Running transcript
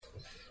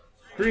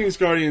Greetings,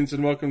 Guardians,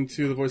 and welcome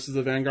to the Voices of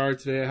the Vanguard.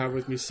 Today I have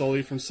with me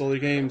Sully from Sully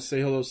Games.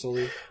 Say hello,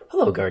 Sully.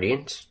 Hello,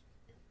 Guardians.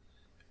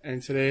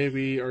 And today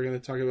we are going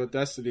to talk about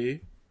Destiny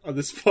on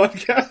this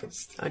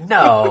podcast.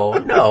 No.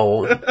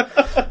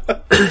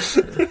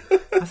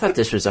 I thought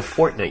this was a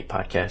Fortnite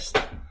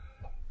podcast.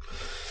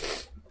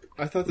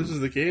 I thought this was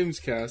the Games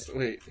cast.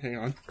 Wait, hang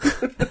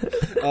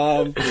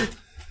on.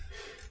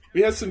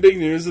 We had some big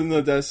news in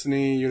the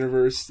Destiny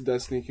universe, the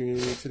Destiny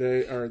community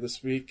today, or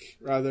this week,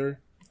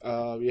 rather.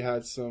 We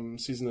had some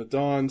Season of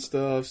Dawn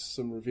stuff,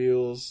 some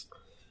reveals,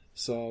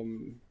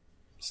 some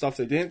stuff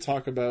they didn't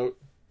talk about.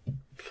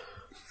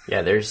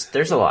 Yeah, there's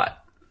a lot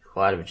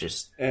of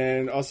just...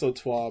 And also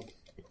TWAB,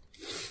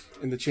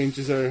 and the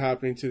changes that are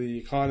happening to the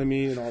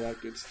economy and all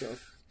that good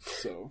stuff.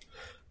 So,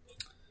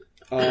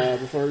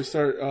 before we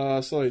start,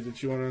 Sully,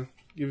 did you want to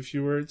give a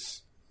few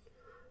words?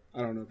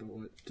 I don't know about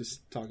what,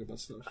 just talk about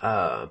stuff.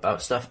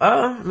 About stuff?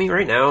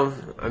 Right now,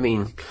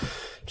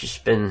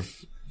 just been...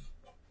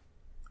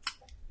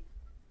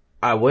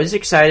 I was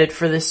excited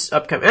for this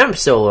upcoming... I'm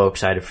still a little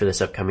excited for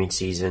this upcoming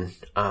season,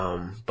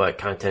 but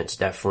content's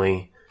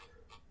definitely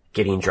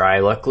getting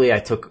dry. Luckily, I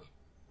took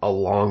a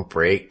long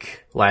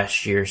break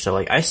last year, so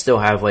I still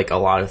have a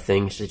lot of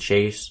things to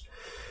chase,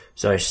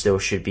 so I still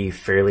should be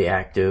fairly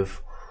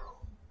active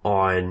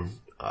on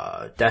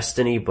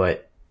Destiny,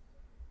 but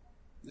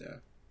yeah,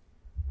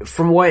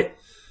 from what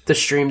the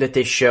stream that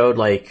they showed,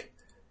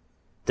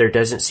 there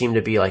doesn't seem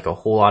to be a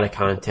whole lot of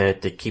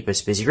content to keep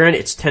us busy. Granted,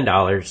 it's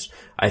 $10.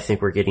 I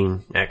think we're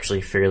getting actually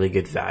fairly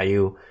good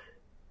value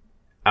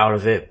out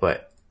of it,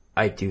 but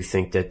I do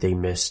think that they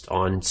missed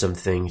on some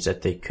things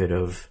that they could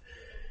have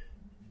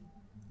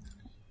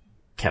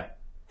kept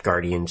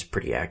Guardians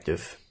pretty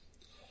active.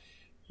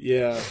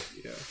 Yeah.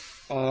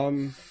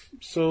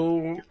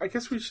 So I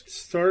guess we should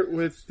start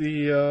with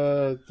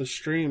the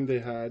stream they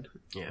had.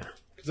 Yeah.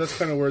 Because that's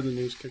kind of where the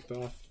news kicked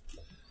off.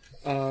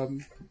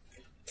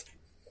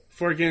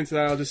 Before I get into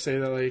that, I'll just say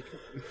that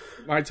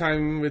my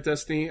time with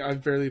Destiny,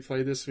 I've barely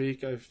played this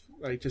week. I've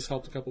just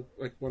helped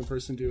one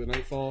person do a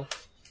Nightfall,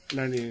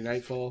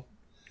 Nightfall.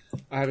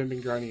 I haven't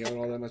been grinding out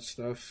all that much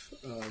stuff.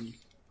 So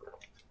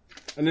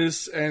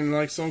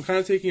I'm kind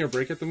of taking a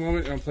break at the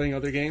moment, and I'm playing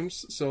other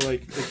games. So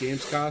the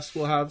Games Cast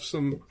will have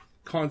some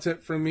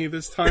content from me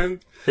this time.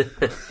 Yeah,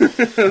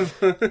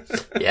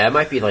 it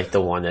might be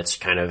the one that's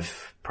kind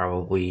of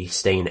probably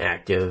staying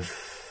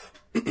active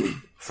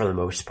for the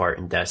most part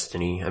in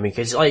Destiny.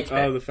 Because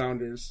the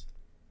founders.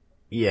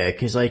 Yeah,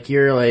 because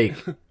you're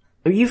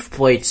you've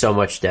played so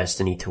much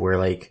Destiny to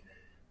where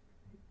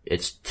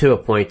it's to a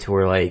point to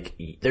where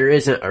there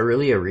isn't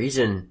really a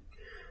reason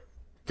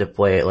to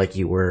play it like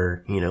you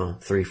were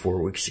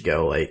 3-4 weeks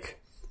ago.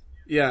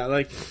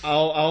 Yeah,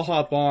 I'll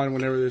hop on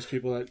whenever there's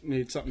people that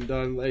need something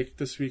done.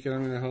 This weekend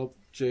I'm gonna help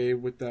Jay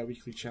with that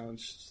weekly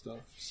challenge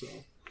stuff. So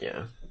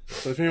yeah.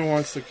 So if anyone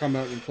wants to come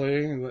out and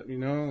play and let me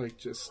know,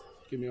 just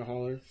give me a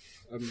holler.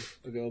 I'm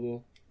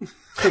available.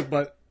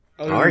 But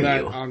other than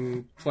that,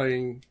 I'm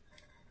playing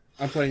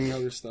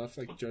other stuff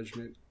like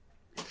Judgment.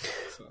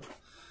 So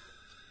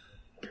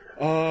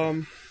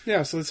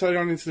so let's head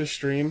on into the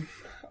stream.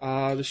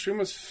 The stream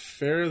was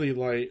fairly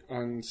light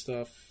on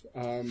stuff.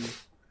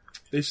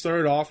 They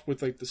started off with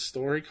the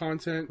story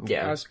content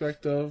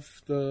aspect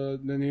of the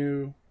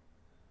new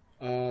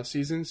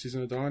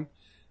Season of Dawn,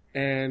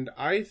 and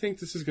I think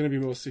this is going to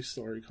be mostly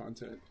story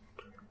content.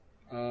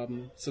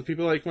 So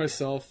people like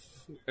myself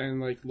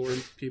and lore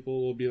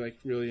people will be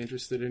really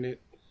interested in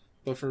it,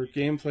 but for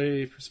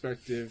gameplay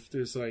perspective,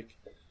 there's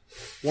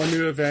one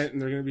new event,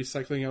 and they're going to be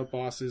cycling out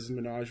bosses in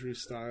Menagerie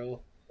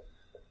style.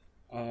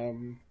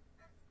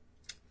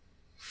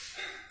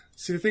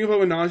 See, the thing about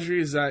Menagerie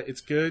is that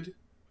it's good,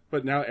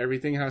 but now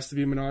everything has to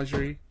be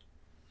Menagerie.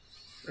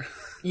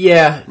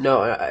 Yeah,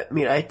 no,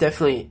 I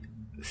definitely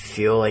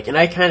feel and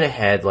I kind of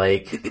had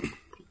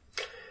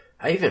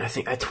I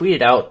think I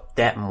tweeted out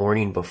that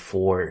morning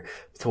before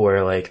to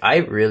where I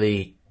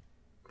really,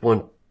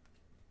 when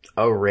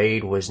a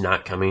raid was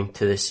not coming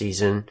to this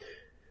season,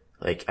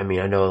 I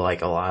know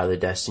a lot of the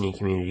Destiny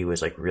community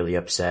was really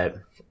upset,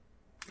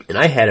 and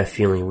I had a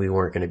feeling we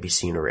weren't going to be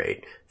seeing a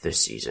raid this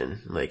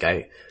season.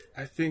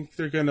 I think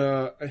they're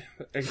gonna.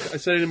 I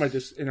said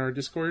it in our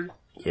Discord.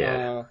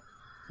 Yeah,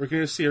 we're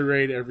gonna see a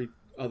raid every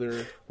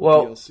other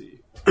DLC.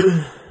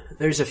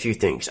 There's a few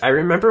things. I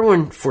remember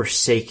when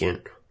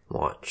Forsaken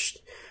launched,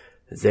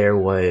 there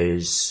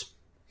was,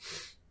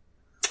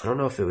 I don't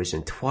know if it was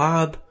in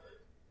TWAB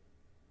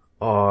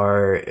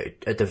or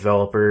a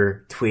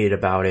developer tweeted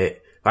about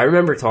it. I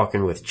remember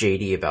talking with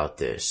JD about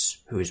this,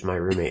 who was my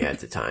roommate at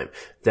the time,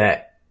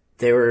 that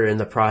they were in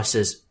the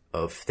process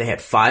of, they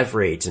had 5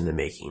 raids in the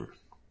making.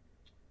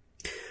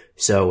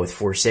 So with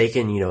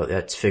Forsaken,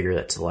 that's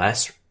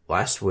the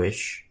last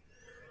wish.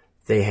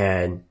 They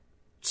had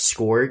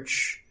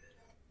Scourge,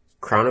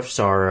 Crown of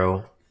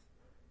Sorrow,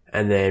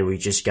 and then we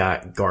just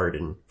got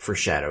Garden for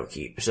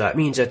Shadowkeep. So that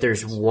means that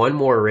there's one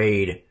more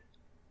raid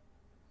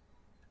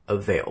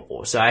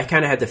available. So I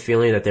kind of had the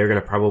feeling that they're going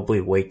to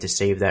probably wait to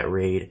save that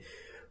raid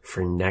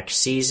for next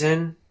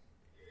season.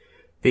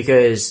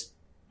 Because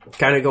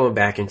kind of going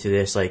back into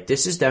this, like,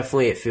 this is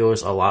definitely, it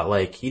feels a lot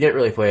like, you didn't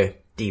really play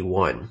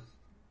D1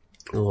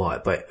 a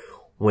lot, but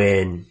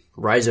when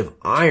Rise of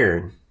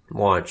Iron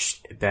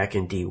launched back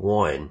in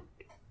D1,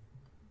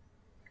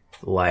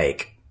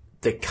 like,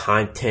 the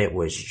content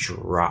was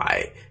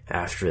dry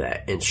after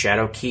that. And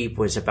Shadowkeep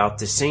was about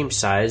the same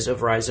size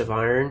of Rise of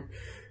Iron.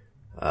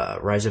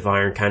 Rise of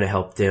Iron kind of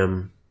helped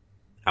them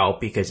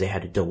out because they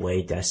had to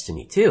delay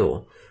Destiny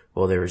 2.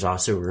 Well, there was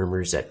also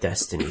rumors that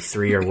Destiny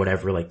 3 or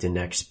whatever, like the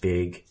next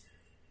big,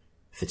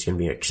 if it's going to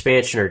be an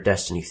expansion or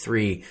Destiny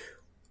 3,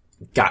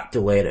 got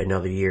delayed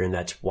another year, and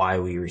that's why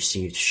we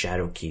received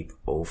Shadowkeep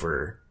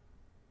over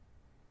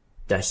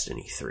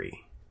Destiny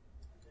 3.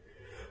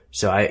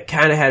 So I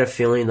kind of had a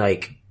feeling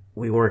like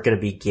we weren't going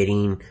to be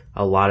getting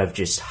a lot of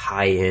just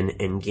high-end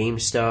in-game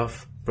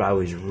stuff, but I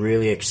was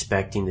really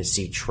expecting to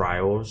see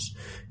Trials,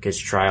 because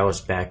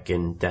Trials back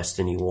in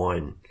Destiny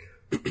 1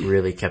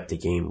 really kept the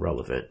game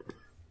relevant.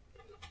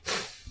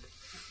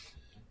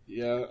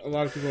 Yeah, a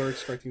lot of people are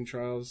expecting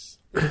Trials.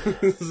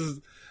 That's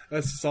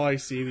just all I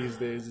see these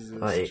days is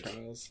like,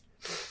 Trials.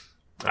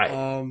 I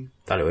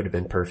thought it would have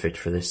been perfect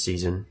for this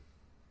season.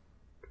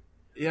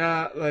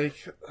 Yeah,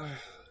 like...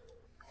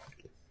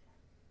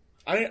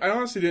 I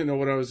honestly didn't know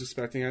what I was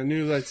expecting. I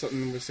knew that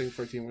something with Saint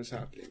 14 was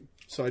happening.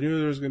 So I knew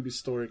there was going to be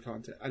story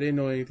content. I didn't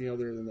know anything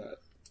other than that.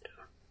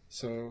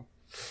 So,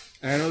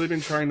 and I know they've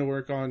been trying to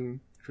work on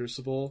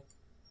Crucible.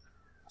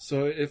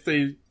 So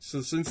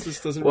since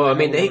this doesn't have a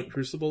lot of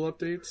Crucible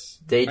updates,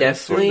 they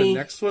definitely the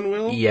next one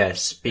will.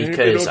 Yes, because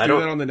and if they don't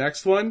do that on the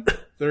next one,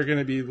 they're going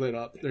to be lit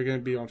up. They're going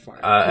to be on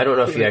fire. I don't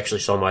know if you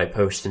actually saw my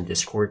post in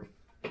Discord.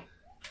 I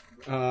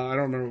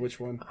don't remember which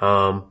one.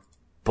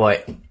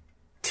 But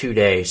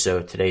today,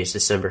 so today's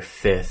December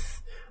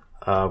 5th,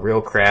 Real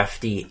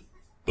Crafty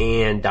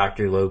and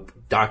Dr.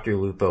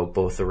 Lupo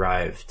both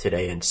arrived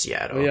today in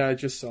Seattle. Oh yeah, I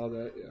just saw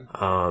that.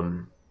 Yeah.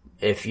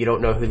 If you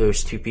don't know who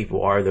those two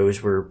people are,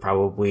 those were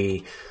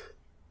probably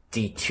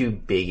the two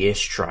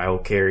biggest trial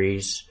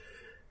carries,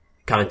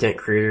 content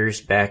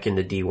creators back in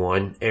the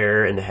D1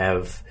 era, and to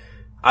have,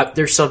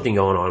 there's something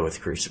going on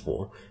with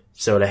Crucible.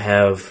 So to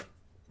have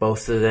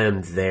both of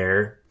them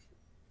there,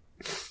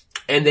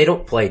 and they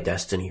don't play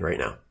Destiny right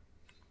now.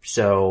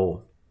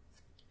 So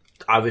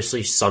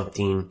obviously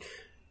something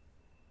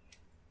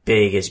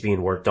big is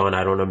being worked on.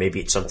 I don't know,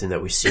 maybe it's something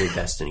that we see in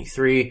Destiny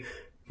 3.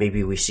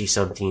 Maybe we see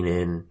something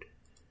in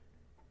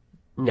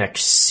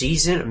next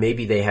season.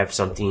 Maybe they have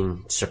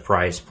something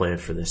surprise planned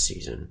for this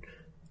season.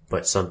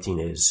 But something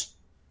is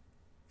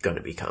going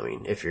to be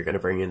coming if you're going to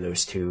bring in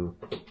those two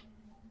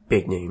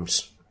big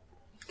names.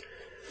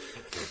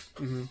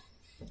 Mm-hmm.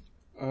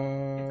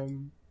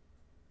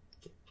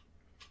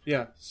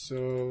 Yeah,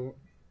 so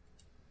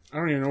I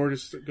don't even know where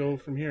to go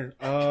from here.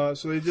 So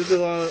they did a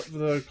lot of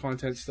the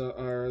content stuff,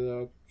 or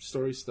the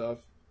story stuff.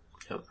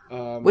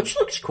 Yep. Which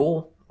looks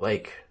cool.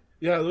 Like,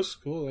 yeah, it looks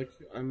cool. Like,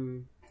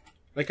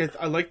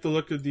 I like the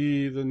look of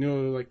the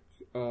new,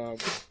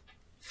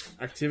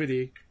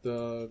 activity,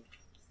 the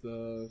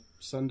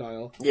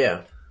sundial.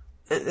 Yeah.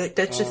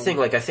 That's the thing.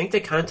 Like, I think the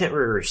content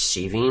we're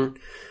receiving,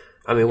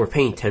 I mean, we're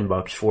paying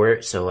 $10 for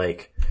it, so,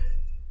 like,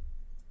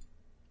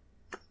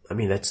 I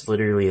mean, that's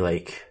literally,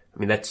 like,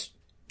 that's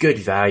good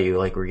value.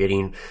 Like, we're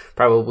getting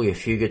probably a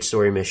few good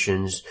story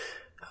missions.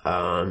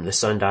 The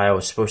sundial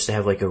is supposed to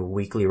have, like, a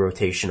weekly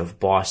rotation of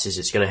bosses.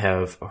 It's going to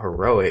have a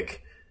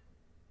heroic.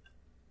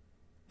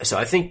 So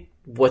I think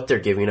what they're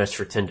giving us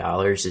for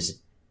 $10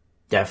 is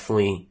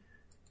definitely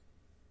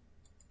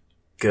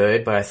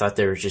good, but I thought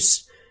they were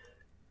just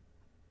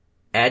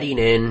adding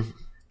in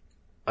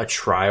a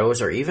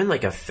trials or even,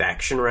 like, a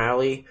faction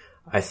rally,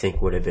 I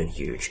think would have been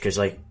huge. Because,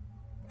 like,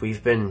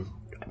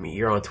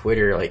 you're on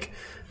Twitter, like,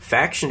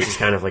 factions is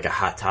kind of like a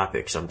hot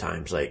topic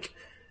sometimes. Like,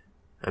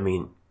 I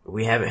mean,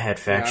 we haven't had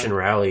faction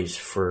rallies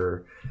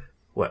for,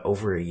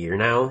 over a year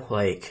now?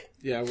 Like,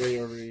 yeah,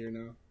 way over a year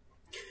now.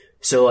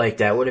 So, like,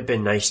 that would have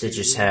been nice to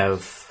just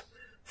have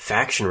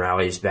faction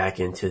rallies back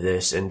into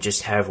this and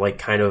just have, like,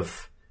 kind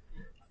of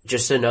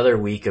just another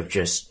week of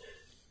just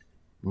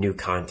new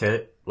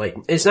content. Like,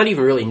 it's not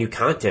even really new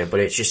content, but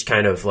it's just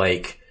kind of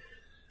like,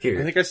 here,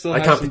 I think I still a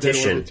have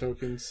competition. some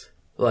tokens.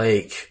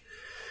 Like,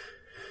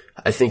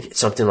 I think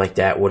something like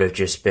that would have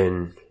just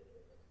been,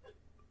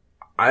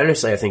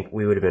 honestly, I think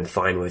we would have been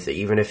fine with it,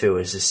 even if it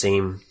was the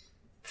same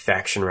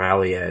faction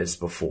rally as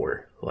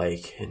before.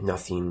 Like,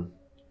 nothing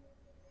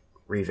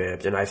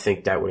revamped, and I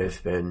think that would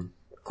have been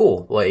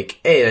cool. Like,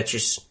 hey, that's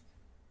just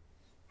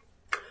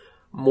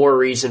more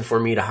reason for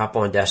me to hop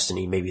on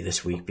Destiny maybe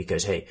this week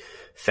because, hey,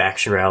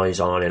 faction rally's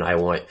on and I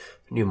want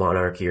New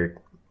Monarchy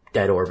or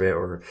Dead Orbit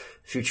or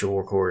Future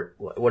War Court,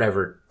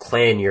 whatever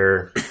clan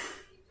you're,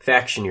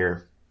 faction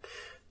you're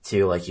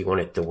to, like, you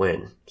want it to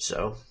win.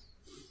 So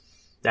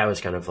that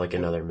was kind of like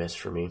another miss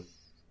for me.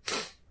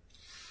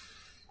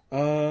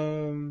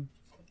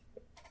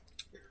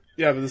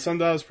 Yeah, but the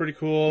sundial is pretty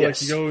cool.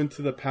 Yes. Like, you go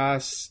into the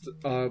past,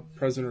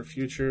 present, or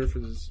future for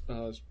this,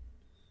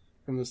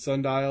 from the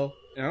sundial.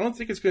 And I don't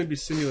think it's going to be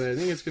simulated. I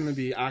think it's going to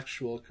be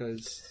actual,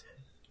 because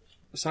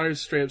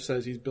Cyrus straight up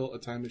says he's built a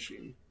time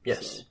machine.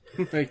 Yes.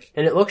 So,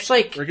 and it looks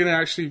like we're gonna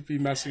actually be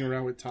messing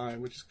around with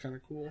time, which is kind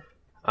of cool.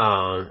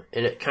 And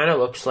it kind of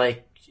looks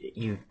like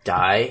you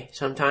die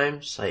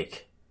sometimes,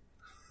 like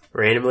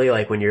randomly,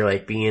 like when you're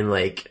like being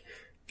like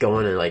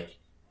going and like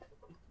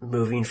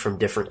moving from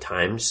different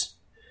times.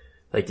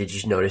 Like, did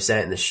you notice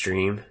that in the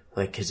stream?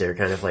 Like, because they're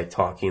kind of like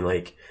talking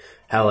like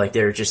how like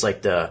they were just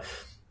like the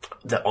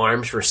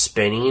arms were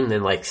spinning, and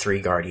then like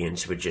 3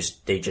 guardians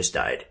they just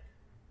died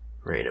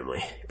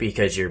randomly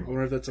because you're. I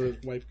wonder if that's a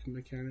wipe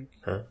mechanic.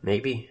 Huh?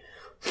 Maybe.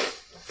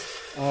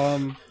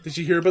 Did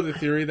you hear about the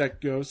theory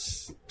that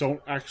ghosts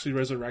don't actually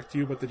resurrect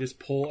you, but they just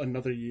pull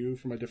another you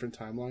from a different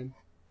timeline?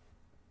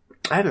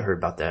 I haven't heard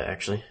about that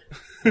actually.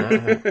 I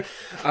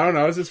don't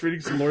know. I was just reading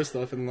some lore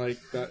stuff, and like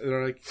that,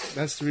 they're like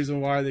that's the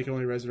reason why they can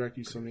only resurrect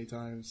you so many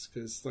times.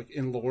 Because like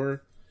in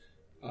lore,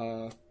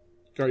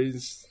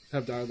 guardians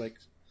have died like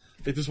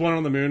there's one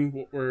on the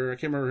moon where I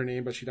can't remember her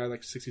name, but she died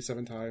like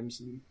 67 times,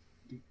 and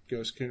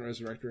ghosts couldn't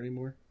resurrect her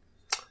anymore.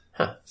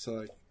 Huh. So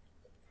like,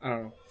 I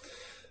don't know.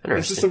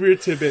 It's just a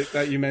weird tidbit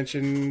that you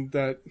mentioned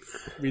that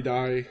we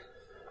die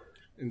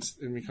and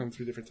we come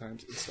through different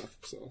times and stuff.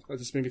 So that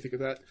just made me think of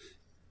that.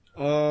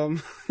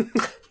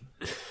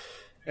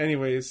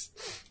 Anyways,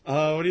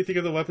 what do you think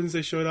of the weapons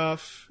they showed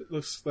off? It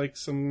looks like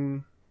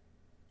some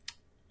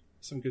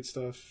good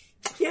stuff.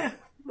 Yeah,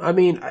 I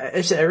mean,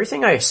 it's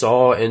everything I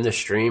saw in the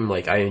stream.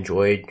 Like I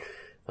enjoyed.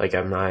 Like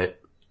I'm not.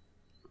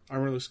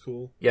 Armor looks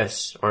cool.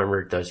 Yes,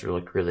 armor does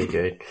look really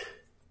good.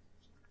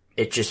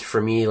 It just for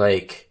me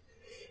like.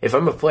 If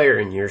I'm a player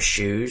in your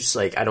shoes,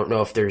 like, I don't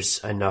know if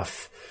there's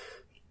enough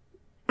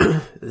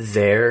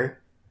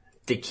there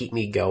to keep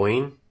me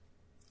going.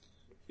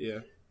 Yeah.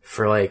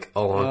 For, like,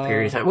 a long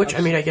period of time. Which,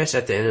 I mean, I guess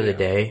at the end of the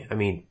day, I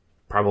mean,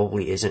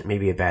 probably isn't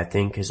maybe a bad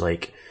thing, because,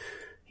 like,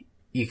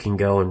 you can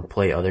go and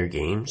play other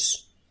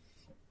games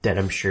that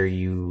I'm sure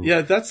you...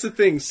 Yeah, that's the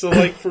thing. So,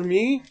 like, for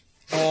me,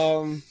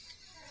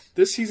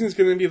 this season's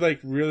going to be, like,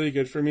 really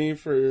good for me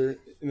in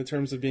the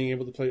terms of being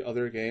able to play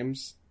other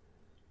games.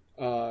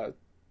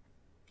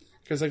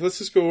 Because, like, let's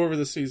just go over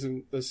the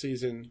season.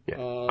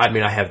 Yeah. I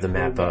mean, I have the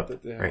map up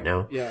right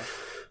now. Yeah.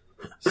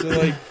 So,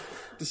 like,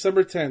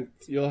 December 10th,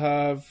 you'll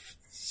have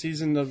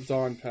Season of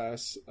Dawn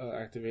Pass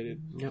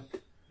activated. Yep.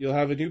 You'll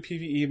have a new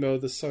PvE mode,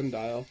 the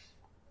Sundial.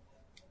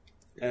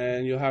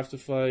 And you'll have to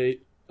fight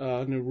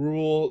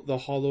Nerul, the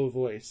Hollow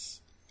Voice.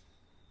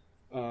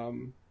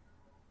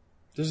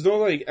 There's no,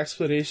 like,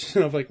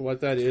 explanation of, like,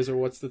 what that is or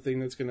what's the thing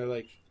that's gonna,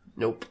 like...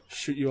 Nope.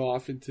 Shoot you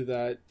off into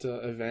that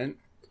event.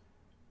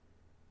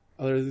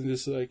 Other than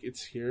just, like,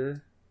 it's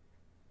here.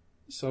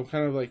 So I'm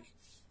kind of, like...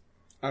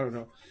 I don't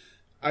know.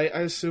 I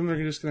assume they're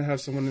just going to have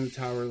someone in the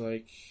tower,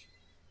 like...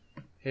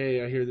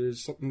 Hey, I hear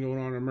there's something going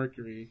on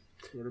Mercury.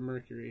 Go to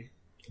Mercury.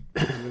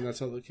 And then that's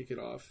how they'll kick it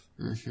off.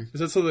 Because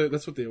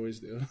that's what they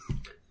always do.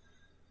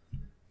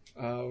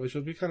 Which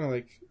will be kind of,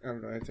 like... I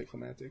don't know,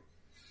 anticlimactic.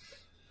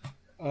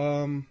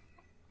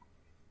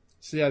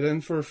 So yeah, then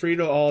for free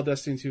to all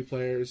Destiny 2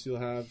 players, you'll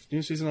have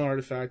new seasonal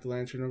artifact, the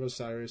Lantern of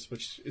Osiris,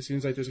 which it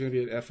seems like there's going to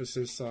be an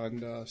emphasis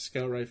on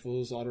scout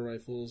rifles, auto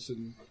rifles,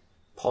 and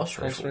pulse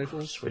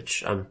rifles,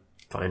 which I'm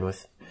fine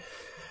with.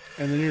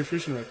 And linear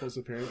fusion rifles,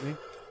 apparently.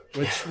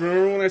 Which,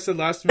 remember when I said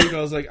last week, I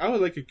was like, I would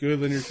like a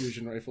good linear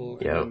fusion rifle.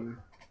 Yeah. And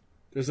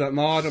there's that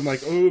mod, I'm like,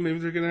 oh, maybe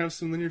they're going to have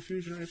some linear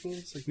fusion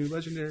rifles, like new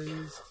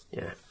legendaries.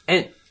 Yeah.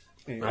 And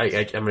I'm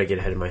going to get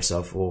ahead of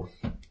myself. Well,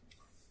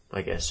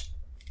 I guess.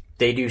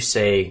 They do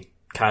say...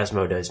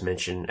 Cosmo does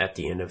mention at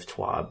the end of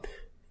TWAB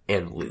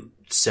and loot.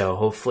 So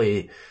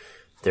hopefully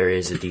there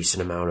is a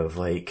decent amount of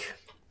like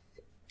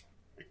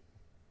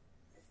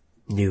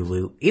new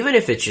loot. Even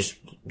if it's just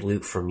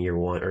loot from year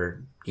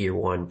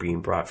one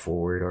being brought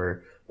forward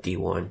or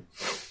D1.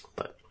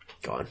 But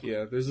go on.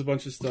 Yeah, there's a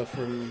bunch of stuff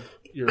from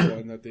year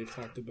one that they've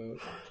talked about.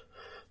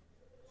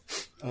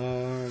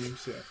 So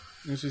yeah.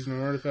 New season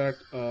artifact.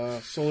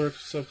 Solar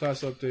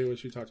subclass update,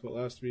 which we talked about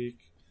last week.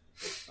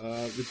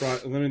 We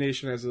brought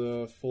Elimination as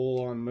a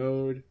full-on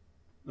mode.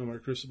 No more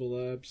Crucible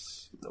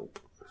Labs. Nope.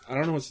 I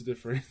don't know what's the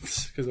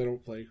difference, because I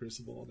don't play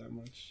Crucible all that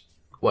much.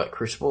 What,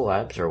 Crucible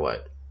Labs or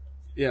what?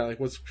 Yeah, like,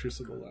 what's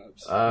Crucible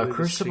Labs?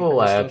 Crucible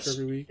Labs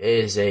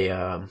is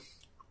a,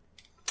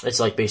 it's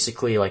like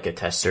basically like a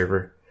test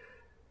server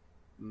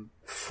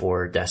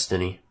for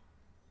Destiny.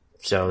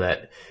 So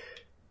that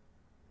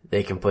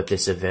they can put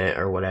this event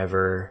or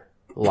whatever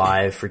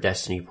live for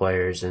Destiny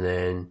players, and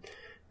then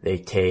they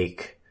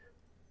take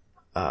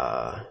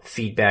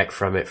feedback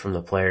from it from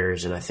the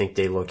players, and I think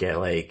they look at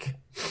like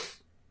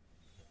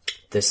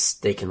this,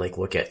 they can like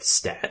look at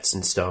stats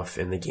and stuff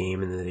in the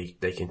game, and then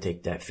they can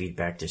take that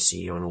feedback to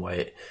see on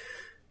what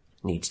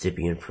needs to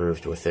be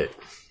improved with it.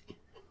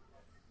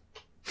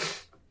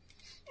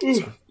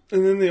 So.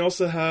 And then they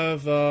also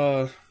have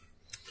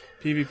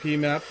PvP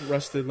map,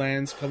 Rusted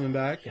Lands, coming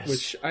back, yes.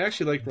 Which I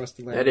actually like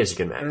Rusted Lands. That is a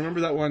good map. I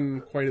remember that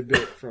one quite a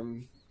bit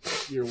from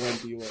year 1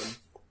 D1.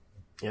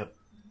 Yep.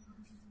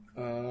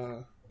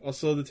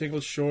 Also, the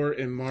Tangled Shore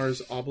and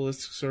Mars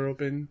obelisks are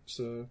open,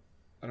 so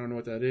I don't know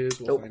what that is.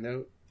 We'll find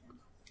out.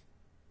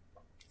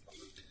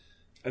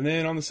 And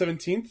then on the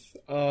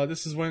 17th,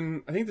 this is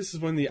when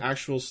the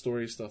actual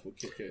story stuff will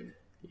kick in.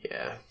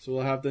 Yeah. So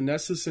we'll have the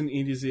Nessus and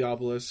Aedes the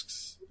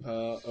Obelisks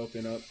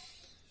open up.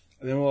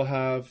 And then we'll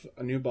have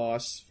a new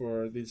boss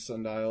for the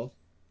Sundial.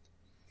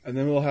 And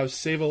then we'll have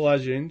Save a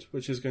Legend,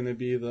 which is going to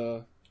be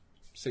the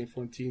St.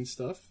 Fontaine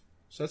stuff.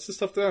 So that's the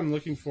stuff that I'm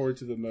looking forward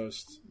to the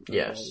most.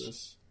 Yes. All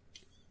this.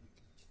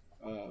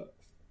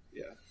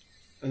 Yeah.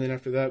 And then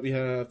after that, we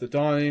have the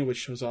Dawning, which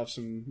shows off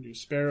some new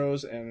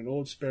sparrows and an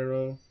old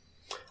sparrow.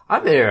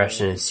 I'm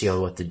interested in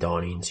seeing what the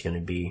Dawning's going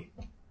to be.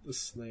 The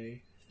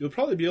sleigh. You'll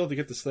probably be able to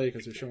get the sleigh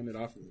because they're showing it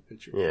off in the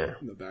picture. Yeah.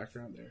 In the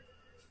background there.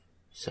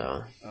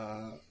 So.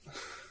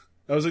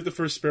 That was like the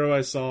first sparrow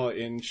I saw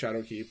in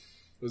Shadowkeep.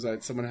 Was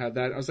that someone had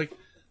that? I was like,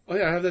 oh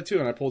yeah, I have that too.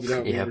 And I pulled it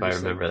out. Yeah, I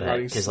remember that.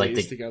 Because like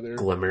the together.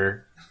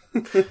 Glimmer.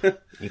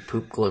 You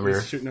poop Glimmer.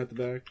 Just shooting out the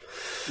back.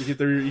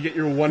 You get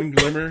your one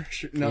Glimmer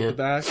shooting out the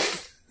back.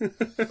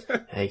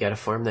 Hey, you gotta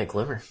farm that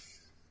Glimmer.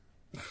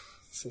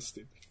 So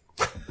stupid.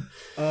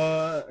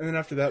 And then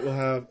after that, we'll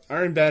have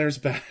Iron Banner's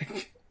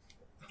back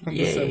on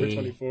December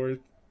 24th.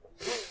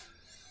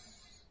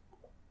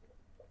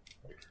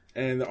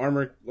 And the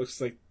armor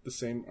looks like the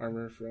same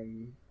armor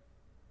from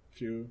a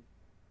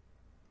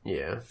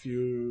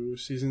few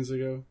seasons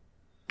ago.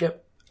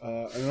 Yep.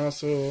 And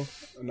also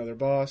another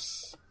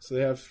boss. So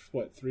they have,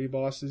 3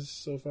 bosses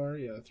so far?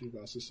 Yeah, 3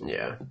 bosses so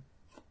far.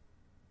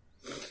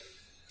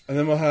 And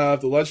then we'll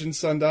have the Legend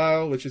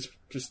Sundial, which is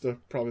just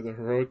probably the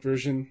heroic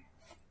version.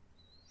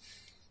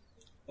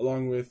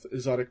 Along with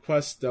Exotic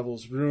Quest,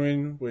 Devil's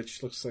Ruin,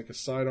 which looks like a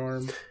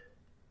sidearm.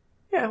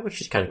 Yeah,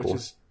 which is kind of cool.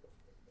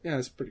 Yeah,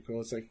 it's pretty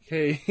cool. It's like,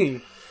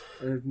 hey,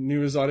 our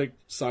new exotic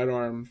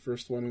sidearm,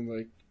 first one in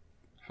like,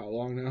 how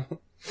long now?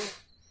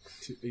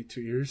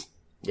 2 years?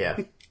 Yeah.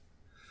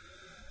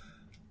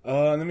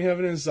 And then we have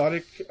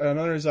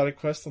another exotic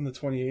quest on the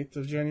 28th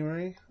of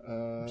January.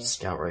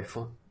 Scout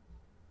rifle.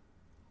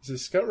 Is it a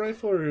scout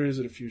rifle or is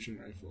it a fusion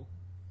rifle?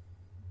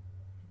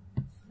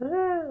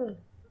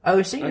 I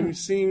was thinking... I'm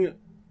seeing...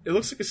 It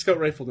looks like a scout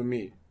rifle to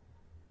me.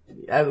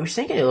 I was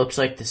thinking it looks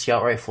like the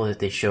scout rifle that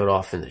they showed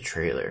off in the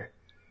trailer.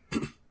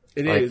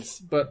 It is,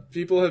 but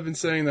people have been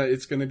saying that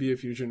it's going to be a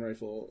fusion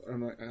rifle.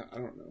 I'm like, I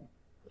don't know.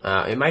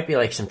 It might be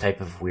like some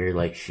type of weird,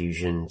 like,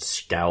 fusion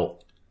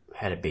scout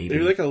had a baby.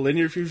 Maybe like a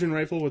linear fusion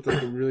rifle with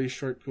like a really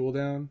short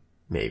cooldown.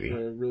 Maybe.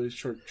 Or a really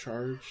short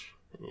charge.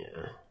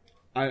 Yeah.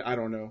 I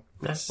don't know.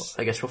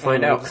 I guess we'll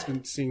find out. I've just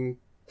been seeing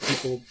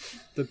people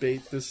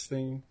debate this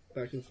thing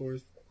back and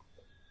forth.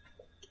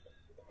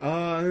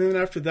 And then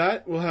after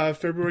that, we'll have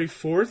February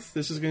 4th.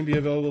 This is going to be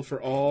available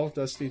for all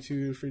Destiny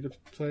 2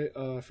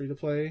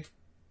 free-to-play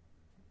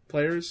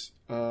players.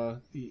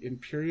 The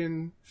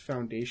Empyrean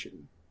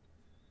Foundation,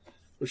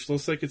 which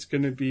looks like it's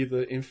going to be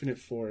the Infinite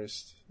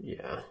Forest.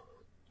 Yeah.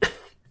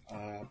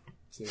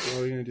 So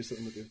we're going to do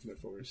something with the Infinite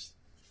Forest.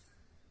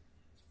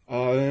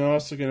 They're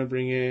also going to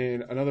bring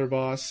in another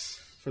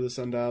boss for the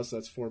Sundial, so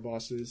that's 4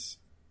 bosses.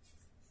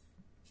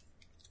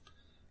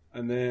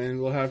 And then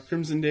we'll have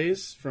Crimson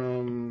Days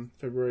from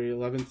February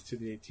 11th to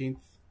the 18th.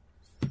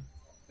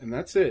 And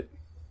that's it.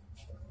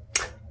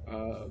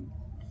 Yeah,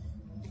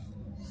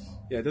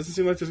 it doesn't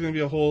seem like there's going to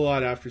be a whole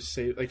lot after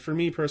Save... Like, for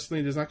me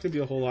personally, there's not going to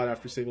be a whole lot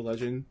after Save a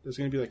Legend. There's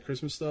going to be, like,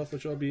 Christmas stuff,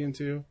 which I'll be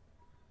into.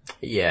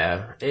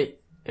 Yeah,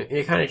 it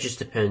kind of just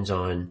depends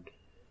on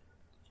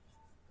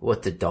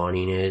what the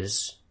Dawning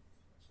is.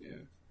 Yeah.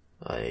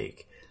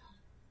 Like...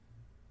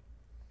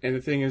 And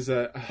the thing is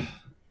that...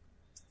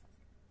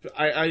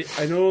 I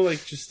know,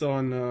 like, just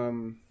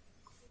on,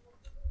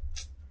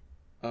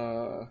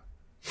 I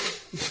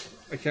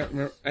can't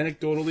remember,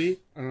 anecdotally,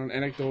 on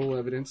anecdotal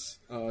evidence,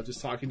 just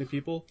talking to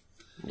people.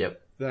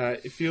 Yep.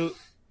 That a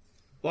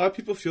lot of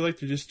people feel like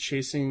they're just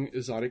chasing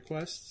exotic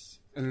quests,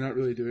 and they're not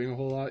really doing a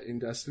whole lot in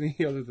Destiny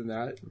other than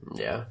that.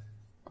 Yeah.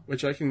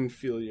 Which I can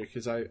feel you,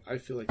 because I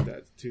feel like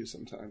that too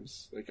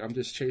sometimes. Like, I'm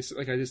just chasing,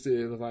 like, I just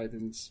did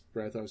Leviathan's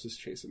Breath, I was just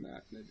chasing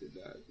that, and I did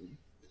that.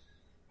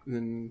 And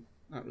then...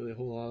 Not really a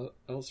whole lot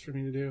else for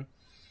me to do.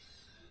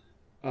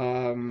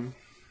 I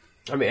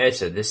mean, I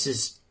said, this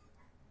is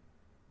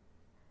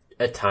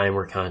a time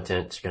where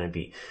content's going to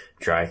be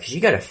dry, because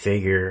you got to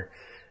figure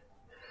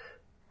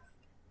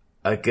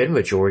a good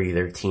majority of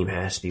their team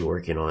has to be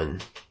working on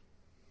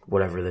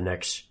whatever the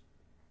next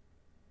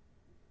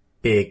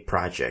big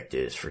project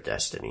is for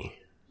Destiny.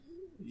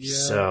 Yeah.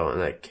 So,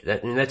 like,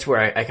 that's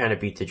where I kind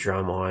of beat the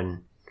drum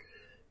on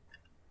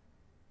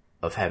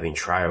of having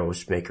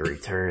Trials make a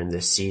return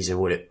this season.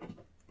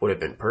 Would have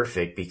been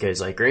perfect,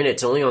 because, like, granted,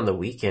 it's only on the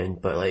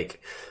weekend, but,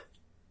 like,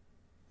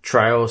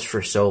 Trials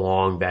for so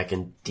long back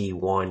in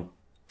D1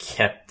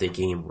 kept the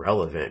game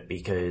relevant,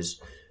 because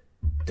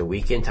the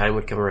weekend time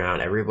would come around,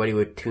 everybody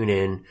would tune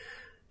in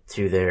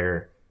to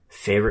their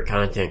favorite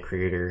content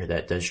creator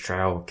that does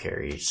trial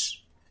carries.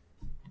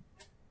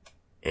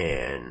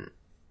 And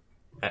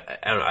I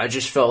don't know, I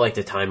just felt like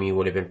the timing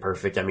would have been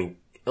perfect. I mean,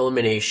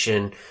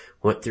 Elimination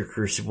went through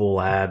Crucible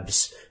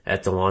Labs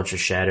at the launch of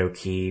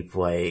Shadowkeep,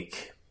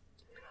 like...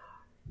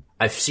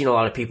 I've seen a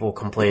lot of people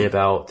complain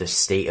about the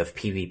state of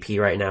PvP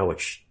right now,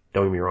 which,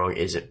 don't get me wrong,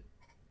 isn't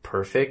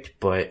perfect,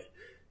 but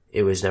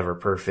it was never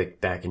perfect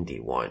back in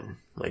D1.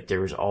 Like, there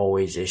was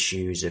always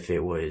issues if it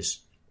was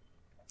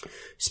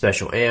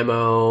special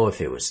ammo, if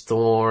it was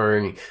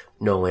Thorn,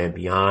 No Land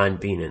Beyond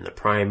being in the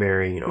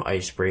primary,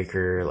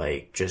 Icebreaker,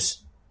 like,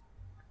 just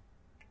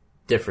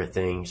different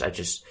things. I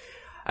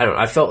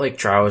felt like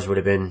Trials would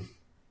have been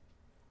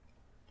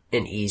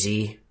an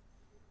easy,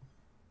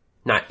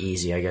 not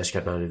easy, I guess,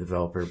 I'm not a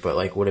developer, but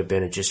like would have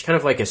been just kind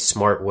of like a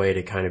smart way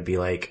to kind of be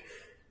like,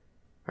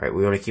 all right,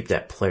 we want to keep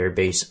that player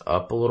base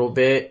up a little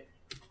bit,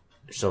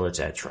 so let's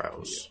add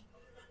Trials.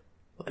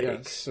 Like, yeah,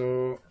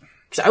 so...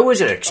 Because I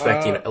wasn't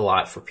expecting a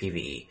lot for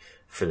PvE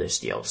for this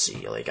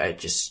DLC. Like, I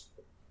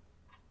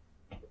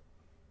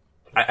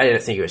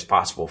didn't think it was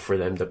possible for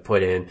them to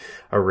put in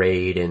a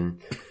raid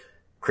and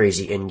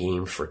crazy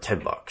in-game for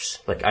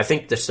 $10. Like, I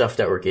think the stuff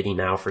that we're getting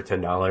now for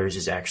 $10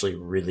 is actually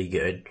really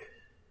good.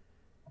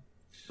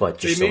 But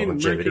just they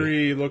made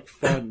Mercury look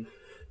fun.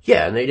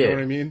 Yeah, and they did. You know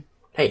what I mean?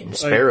 Hey, and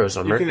Sparrows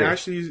on Mercury. You can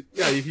actually, you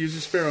can use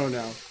a Sparrow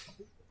now.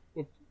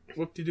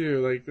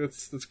 Whoop-de-doo, like,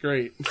 that's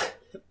great.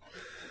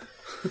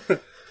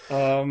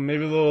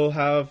 Maybe they'll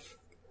have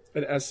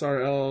an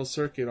SRL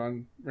circuit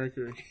on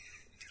Mercury.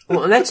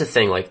 Well, and that's the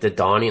thing, like, the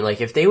Dawning, like,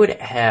 if they would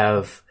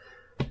have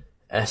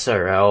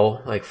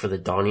SRL, like, for the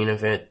Dawning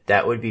event,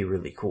 that would be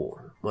really cool.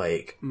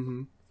 Like,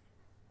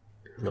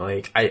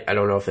 like, I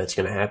don't know if that's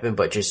gonna happen,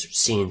 but just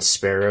seeing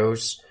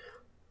Sparrows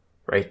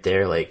right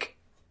there, like,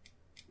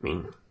 I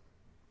mean,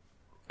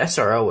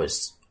 SRL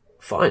was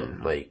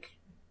fun, like,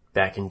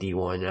 back in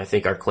D1. I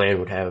think our clan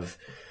would have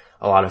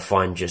a lot of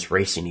fun just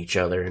racing each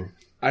other. And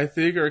I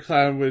think our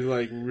clan would,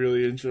 like,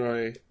 really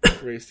enjoy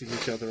racing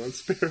each other on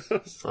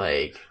Sparrows.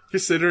 Like,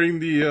 considering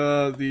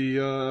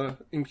the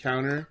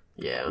encounter.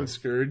 Yeah. With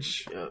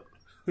Scourge. Yep.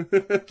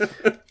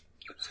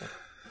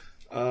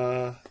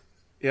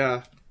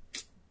 Yeah.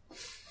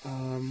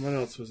 What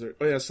else was there?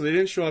 Oh yeah, so they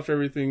didn't show off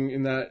everything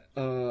in that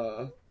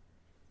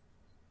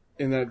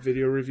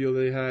video reveal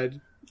they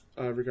had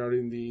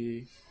regarding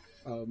the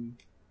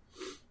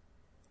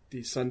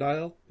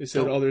sundial. They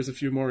said, "Oh, there's a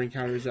few more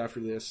encounters after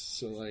this."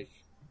 So like,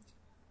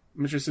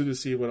 I'm interested to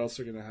see what else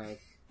they're gonna have.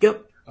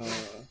 Yep.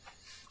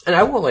 And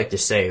I would like to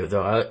say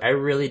though, I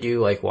really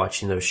do like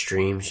watching those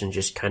streams and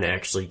just kind of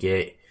actually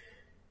get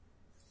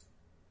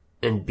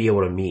and be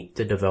able to meet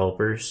the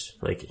developers,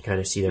 like kind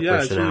of see their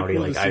personality.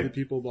 It's really cool like to see the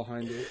people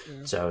behind it.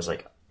 Yeah. So I was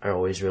like, I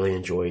always really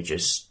enjoy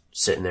just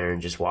sitting there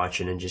and just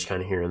watching and just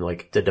kind of hearing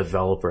like the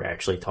developer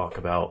actually talk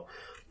about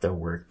their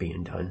work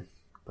being done.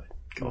 But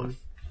go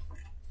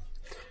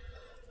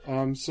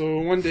on. So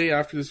one day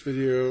after this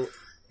video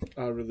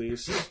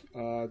released,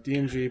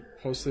 DMG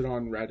posted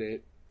on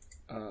Reddit,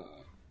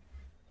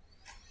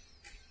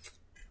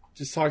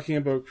 just talking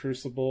about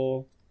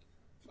Crucible.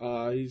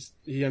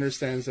 He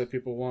understands that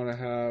people want to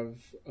have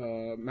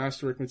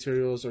masterwork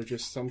materials or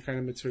just some kind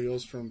of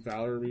materials from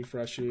Valor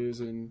refreshes,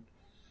 and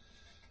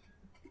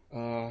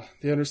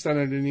they understand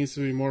that there needs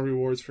to be more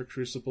rewards for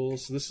Crucible.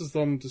 So this is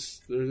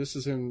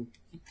him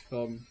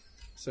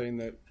saying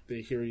that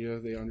they hear you,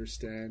 they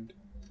understand.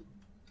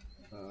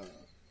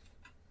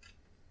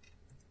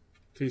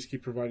 Please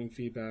keep providing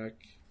feedback.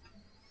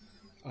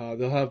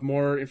 They'll have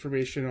more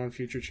information on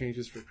future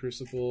changes for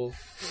Crucible.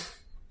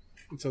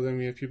 Until then,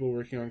 we have people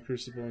working on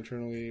Crucible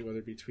internally, whether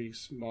it be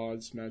tweaks,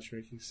 mods,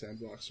 matchmaking,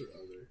 sandbox, or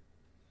other.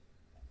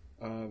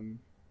 And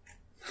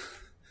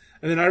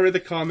then I read the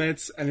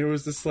comments, and it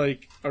was just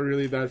like a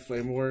really bad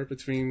flame war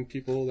between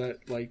people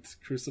that liked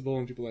Crucible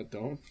and people that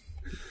don't.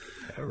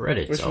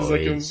 Reddit's which was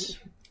always...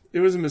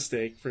 it was a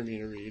mistake for me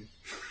to read.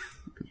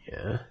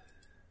 Yeah.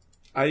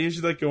 I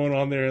usually like going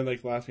on there and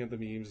like laughing at the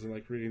memes and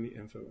like reading the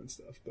info and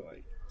stuff, but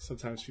like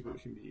sometimes people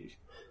can be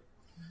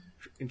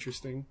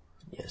interesting.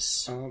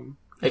 Yes.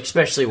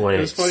 Especially when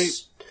it's funny.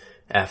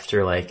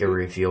 After like a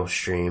reveal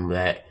stream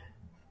that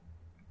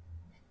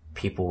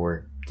people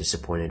were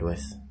disappointed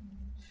with.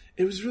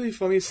 It was really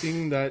funny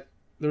seeing that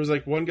there was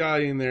like one guy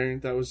in there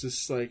that was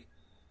just like,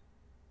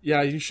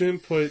 yeah, you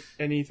shouldn't put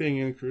anything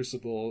in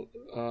Crucible.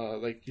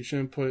 Like you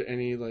shouldn't put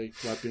any like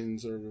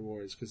weapons or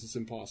rewards because it's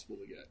impossible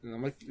to get. And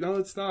I'm like, no,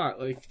 it's not.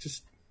 Like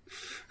just,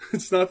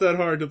 it's not that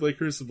hard to play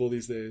Crucible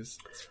these days.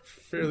 It's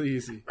fairly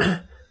easy.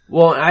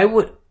 Well, I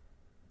would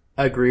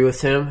agree with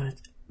him,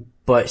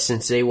 but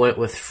since they went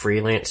with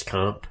freelance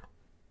comp,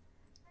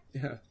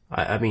 yeah,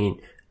 I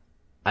mean,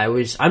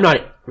 I'm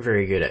not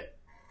very good at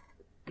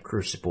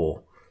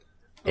Crucible,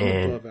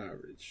 and above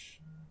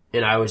average,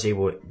 and I was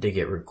able to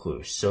get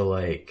Recluse. So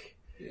like,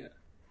 yeah,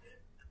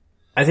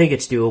 I think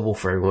it's doable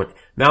for everyone.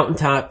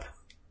 Mountaintop,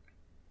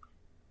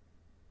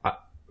 I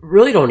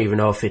really don't even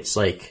know if it's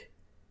like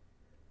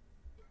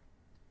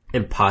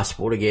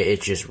impossible to get.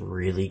 It's just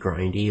really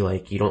grindy.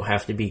 Like you don't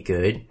have to be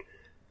good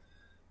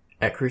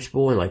at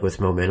Crucible, and like with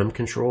momentum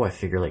control, I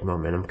figure like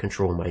momentum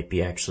control might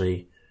be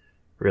actually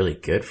really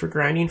good for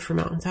grinding for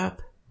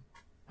Mountaintop.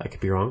 I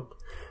could be wrong,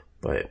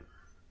 but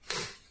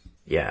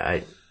yeah,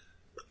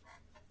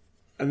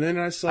 And then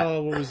I saw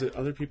what was it?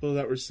 Other people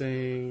that were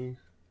saying,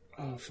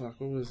 "Oh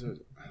fuck, what was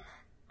it?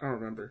 I don't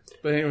remember."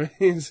 But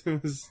anyways,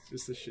 it was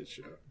just a shit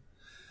show.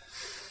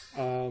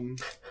 Oh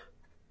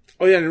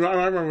yeah,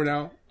 I remember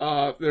now.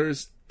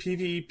 There's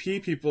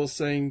PvP people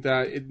saying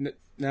that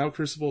now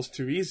Crucible's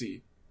too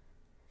easy.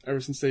 Ever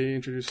since they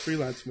introduced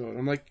freelance mode,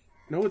 I'm like,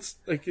 no,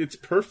 it's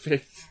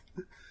perfect.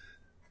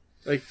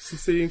 Like,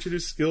 since they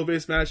introduced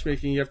skill-based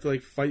matchmaking, you have to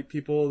like fight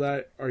people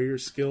that are your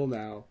skill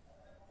now.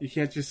 You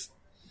can't just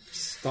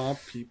stomp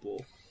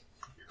people.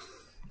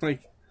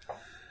 Like,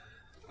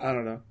 I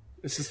don't know.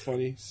 It's just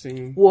funny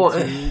seeing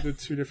the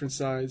two different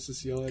sides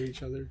just yell at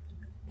each other.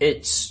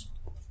 It's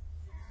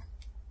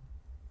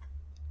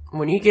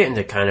when you get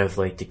into kind of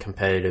like the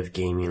competitive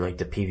gaming, like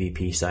the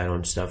PvP side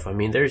on stuff. I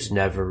mean, there's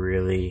never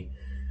really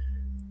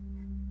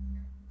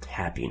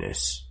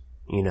happiness,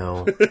 you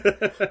know.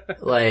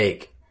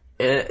 Like,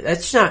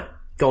 that's not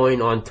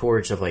going on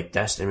towards of like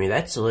Destiny.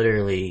 That's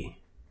literally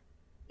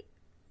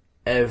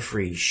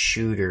every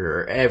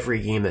shooter or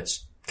every game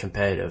that's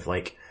competitive.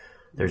 Like,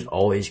 there's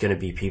always going to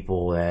be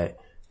people that,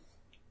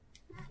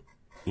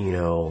 you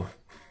know,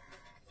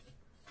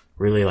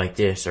 really like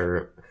this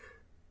or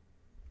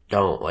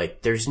don't.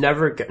 Like, there's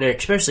never,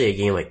 especially a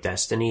game like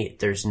Destiny,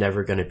 there's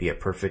never going to be a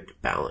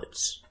perfect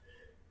balance.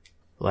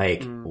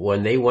 Like,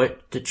 when they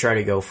went to try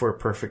to go for a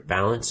perfect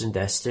balance in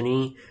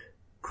Destiny,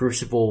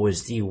 Crucible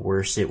was the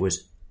worst it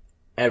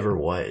ever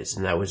was.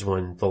 And that was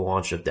when the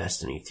launch of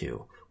Destiny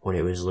 2, when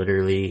it was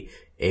literally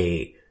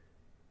a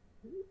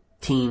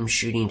team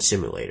shooting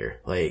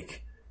simulator.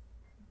 Like,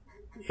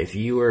 if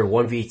you were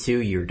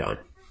 1v2, you're done.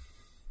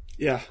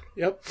 Yeah,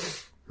 yep.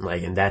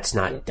 Like, and that's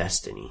not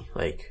Destiny.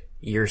 Like,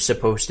 you're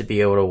supposed to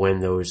be able to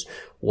win those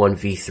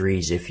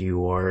 1v3s if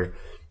you are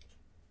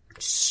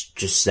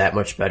just that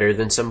much better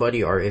than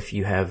somebody, or if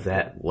you have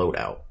that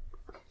loadout.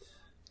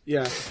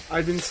 Yeah,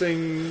 I've been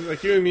saying,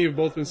 like, you and me have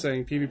both been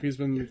saying PvP's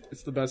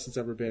it's the best it's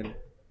ever been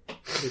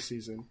this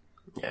season.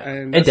 Yeah.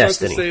 And that's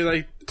Destiny, not to say,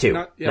 like, too.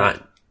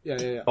 not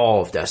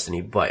all of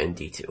Destiny, but in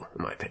D2, in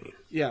my opinion.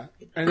 Yeah,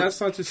 and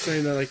that's not just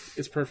saying that, like,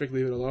 it's perfect,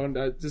 leave it alone.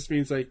 That just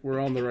means, like, we're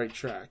on the right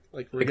track.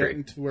 Like, we're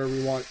getting to where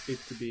we want it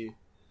to be.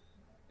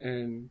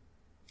 And,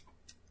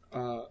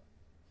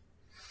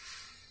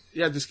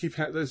 yeah, just keep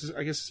putting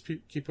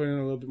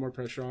a little bit more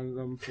pressure on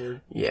them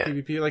for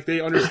PvP. Like, they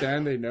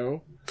understand, they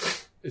know.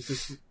 It's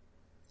just,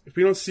 if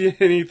we don't see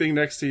anything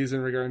next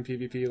season regarding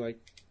PvP, like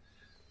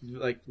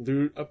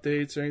loot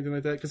updates or anything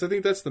like that, because I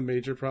think that's the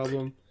major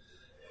problem,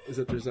 is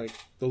that there's, like,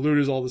 the loot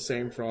is all the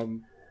same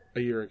from a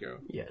year ago.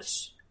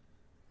 Yes.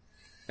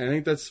 And I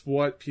think that's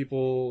what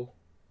people,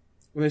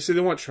 when they say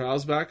they want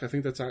trials back, I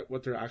think that's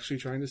what they're actually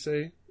trying to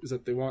say, is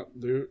that they want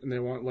loot and they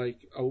want,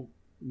 like, a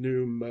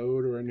new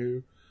mode or a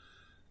new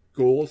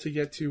goal to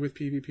get to with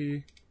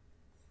PvP.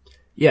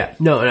 Yeah,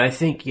 no, and I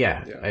think,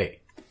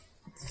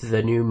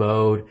 the new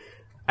mode,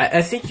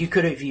 I think you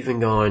could have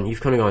even you've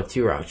kind of gone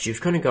two routes.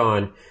 You've kind of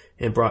gone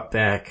and brought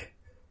back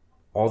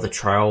all the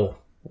trial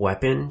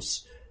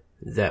weapons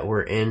that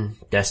were in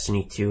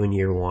Destiny 2 in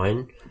year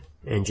one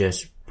and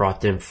just brought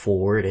them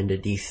forward into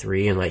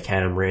D3 and, like,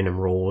 had them random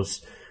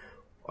rolls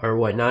or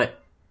whatnot.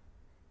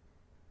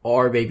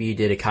 Or maybe you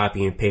did a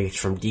copy and paste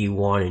from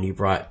D1 and you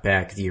brought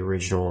back the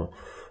original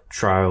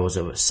Trials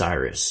of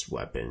Osiris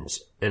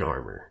weapons and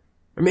armor.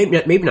 Or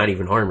maybe not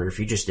even armor. If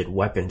you just did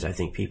weapons, I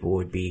think people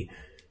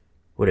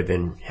would have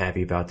been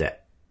happy about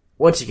that.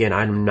 Once again,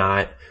 I'm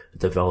not a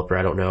developer.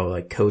 I don't know.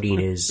 Like, coding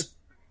is,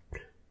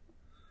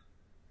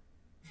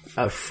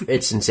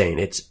 it's insane.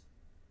 It's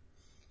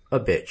a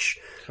bitch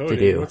to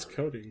do. What's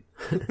coding?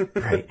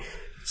 Right.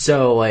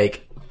 So,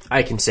 like,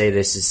 I can say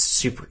this is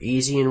super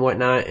easy and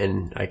whatnot,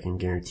 and I can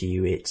guarantee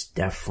you it's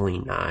definitely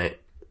not.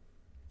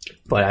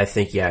 But I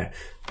think,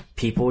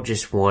 people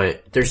just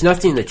there's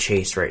nothing to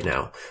chase right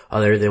now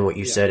other than what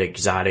you said,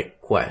 exotic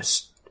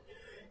quest.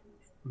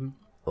 Mm-hmm.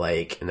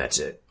 Like, and that's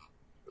it.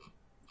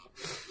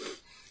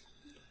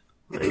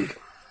 Like,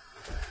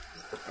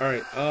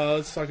 alright,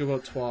 let's talk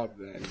about TWAB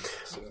then.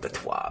 So, the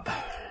TWAB.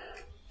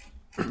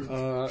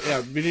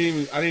 I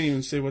didn't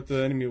even say what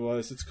the enemy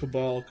was. It's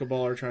Cabal.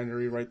 Cabal are trying to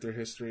rewrite their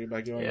history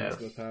by going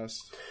into the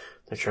past.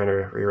 They're trying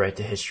to rewrite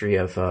the history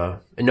of,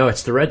 no,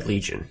 it's the Red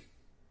Legion.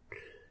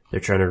 They're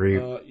trying to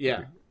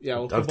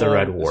well, Cabal, of the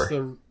Red War.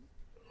 The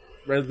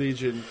Red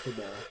Legion,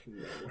 Cabal.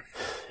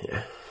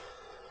 Yeah.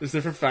 There's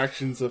different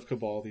factions of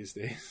Cabal these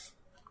days.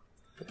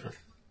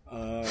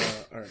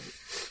 Alright.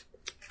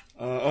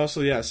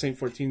 Also, Saint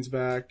 14's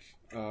back.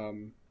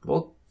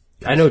 Well,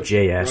 I know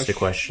Jay asked a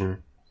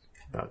question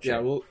about Jay. Yeah,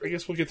 well, I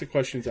guess we'll get to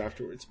questions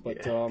afterwards.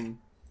 But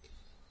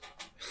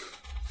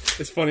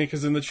it's funny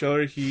because in the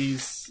trailer he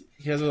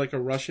has like a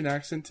Russian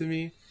accent to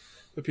me,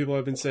 but people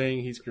have been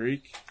saying he's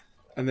Greek.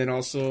 And then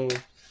also,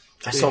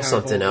 I saw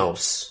something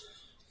else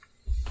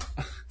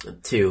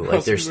too.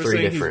 Like, there's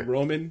three different. He's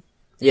Roman.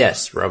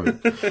 Yes, Roman.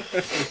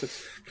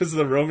 Because of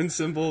the Roman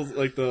symbol,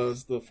 like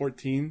the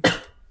 14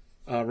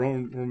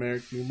 Roman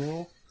Romeric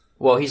numeral.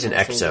 Well, he's an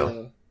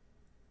exo.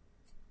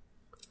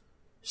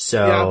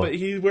 So yeah, but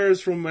he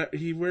wears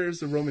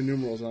the Roman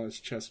numerals on his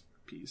chest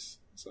piece.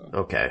 So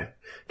okay,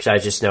 because I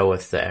just know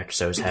with the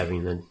exos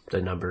having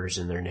the numbers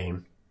in their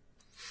name.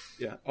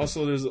 Yeah.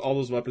 Also, there's all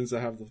those weapons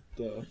that have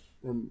the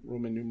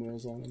Roman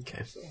numerals on them.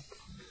 Okay.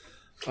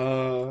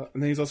 So.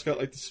 And then he's also got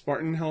like the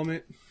Spartan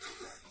helmet.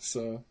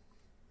 So,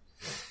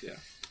 yeah.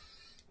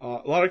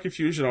 A lot of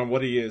confusion on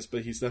what he is,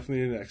 but he's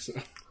definitely an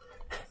Exo.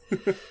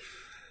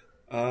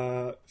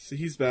 So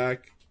he's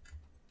back.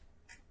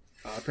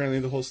 Apparently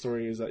the whole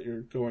story is that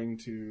you're going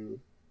to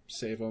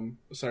save him.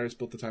 Osiris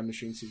built the time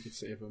machine so you could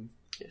save him.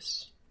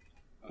 Yes.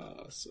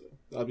 So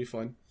that'll be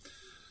fun.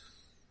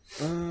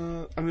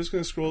 I'm just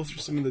going to scroll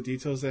through some of the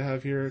details they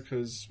have here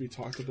because we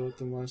talked about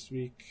them last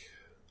week.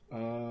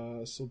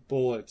 So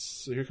bullets.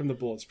 So here come the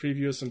bullets.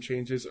 Preview of some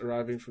changes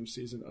arriving from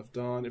Season of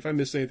Dawn. If I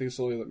missed anything,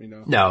 slowly let me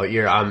know. No,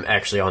 I'm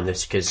actually on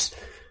this because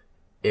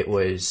it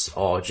was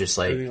all just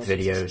like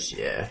videos.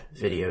 Yeah,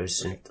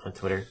 videos on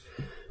Twitter.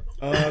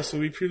 So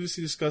we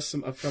previously discussed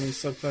some upcoming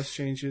subclass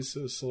changes to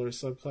the Solar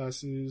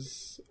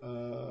subclasses.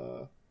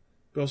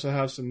 We also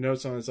have some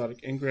notes on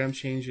exotic engram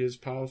changes,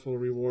 powerful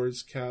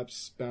rewards,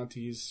 caps,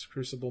 bounties,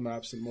 crucible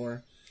maps, and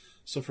more.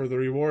 So for the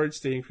rewards,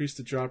 they increased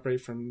the drop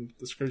rate from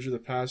the Scourge of the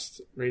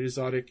Past Raid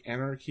Exotic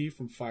Anarchy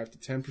from 5 to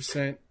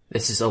 10%.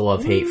 This is a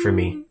love-hate for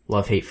me.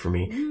 Love-hate for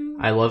me.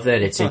 I love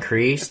that it's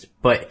increased,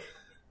 but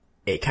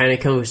it kind of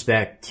comes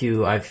back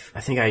to, I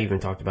think I even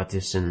talked about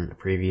this in a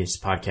previous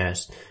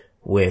podcast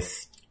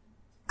with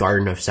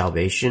Garden of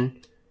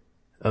Salvation,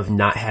 of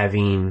not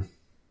having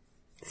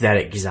that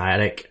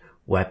exotic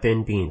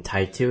weapon being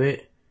tied to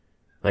it.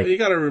 Like, you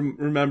gotta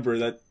remember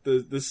that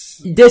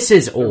this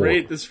is old.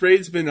 This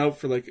raid's been out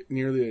for like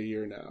nearly a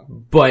year now.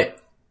 But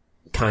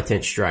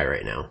content's dry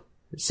right now.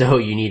 So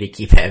you need to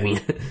keep having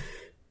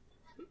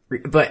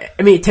but,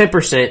 I mean,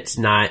 10% is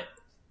not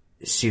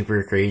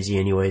super crazy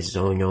anyways. It's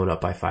only going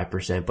up by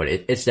 5%, but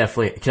it's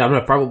definitely, cause I'm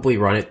gonna probably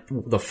run it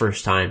the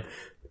first time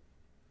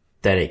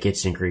that it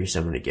gets increased.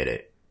 I'm gonna get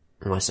it.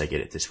 Unless I get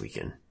it this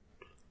weekend.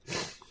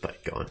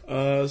 But go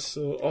on.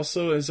 So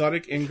also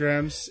exotic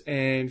engrams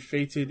and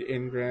fated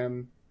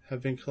engram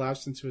have been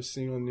collapsed into a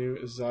single new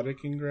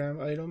exotic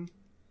engram item.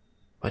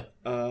 What?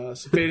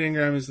 So fated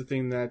engram is the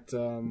thing that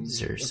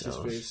Xur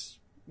sells.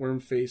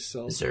 Wormface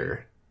sells.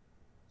 Xur.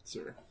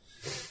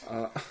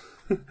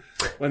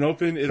 When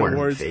open, it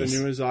awards a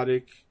new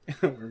exotic.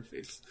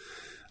 Wormface.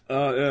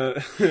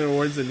 It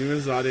awards a new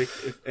exotic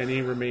if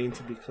any remain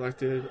to be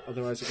collected.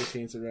 Otherwise, it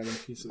contains a random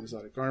piece of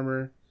exotic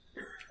armor.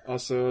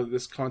 Also,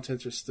 this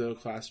contents are still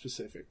class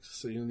specific,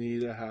 so you'll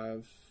need to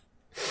have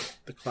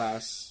the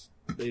class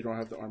that you don't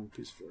have the armor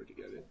piece for to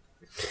get it.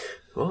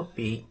 Well,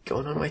 be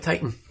going on my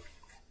Titan.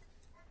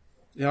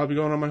 Yeah, I'll be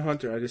going on my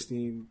Hunter. I just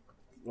need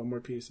one more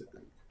piece, I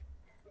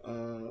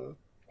think.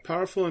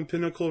 Powerful and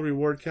Pinnacle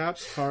reward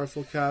caps.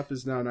 Powerful cap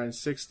is now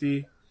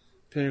 960.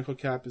 Pinnacle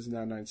cap is now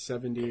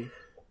 970.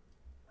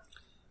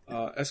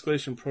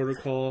 Escalation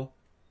Protocol.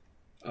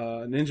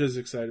 Ninja's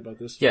excited about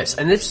this. Yes,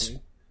 and this...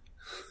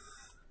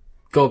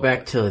 Go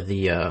back to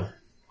the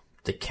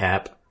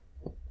cap.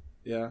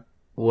 Yeah.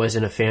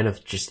 Wasn't a fan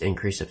of just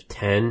increase of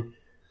 10.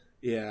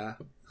 Yeah.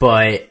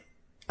 But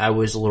I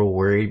was a little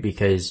worried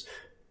because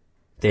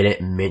they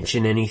didn't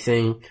mention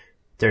anything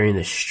during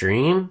the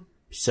stream.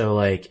 So,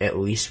 like, at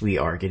least we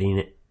are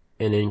getting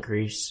an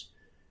increase.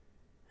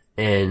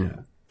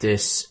 And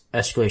this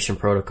Escalation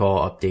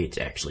Protocol update's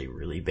actually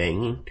really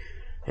banging,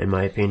 in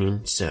my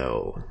opinion.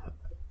 So...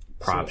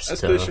 Props so,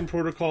 Escalation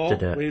Protocol,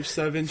 Wave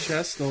 7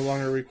 chest no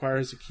longer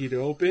requires a key to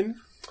open.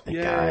 Thank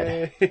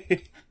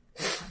Yay!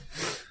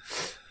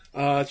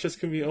 Chest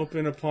can be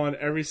opened upon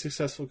every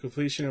successful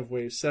completion of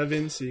Wave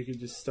 7, so you can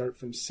just start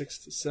from 6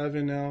 to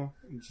 7 now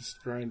and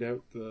just grind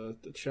out the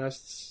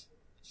chests.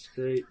 It's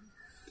great.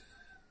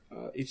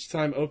 Each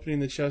time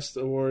opening the chest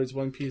awards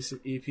one piece of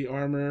EP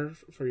armor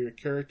for your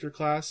character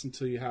class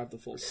until you have the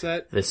full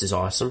set. This is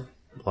awesome.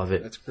 Love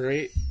it. That's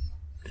great.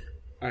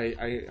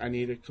 I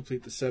need to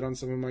complete the set on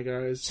some of my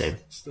guys. Same.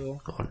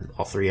 Still. On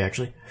all three,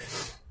 actually.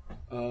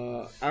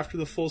 After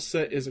the full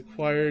set is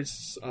acquired,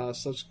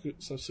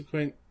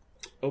 subsequent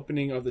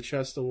opening of the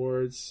chest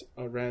awards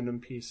a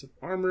random piece of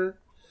armor.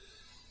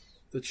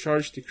 The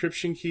charged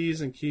decryption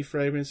keys and key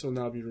fragments will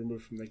now be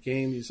removed from the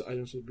game. These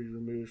items will be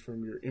removed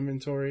from your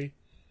inventory.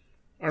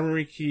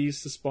 Armory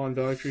keys to spawn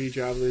Valkyrie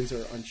javelins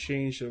are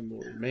unchanged and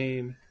will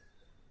remain.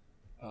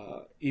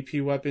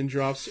 EP weapon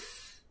drops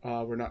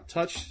were not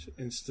touched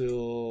and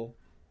still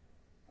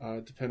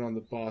depend on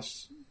the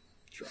boss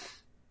drop.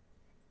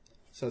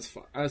 So that's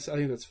fine. I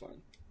think that's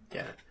fine.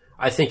 Yeah.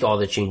 I think all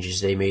the changes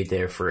they made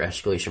there for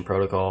Escalation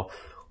Protocol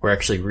were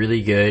actually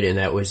really good, and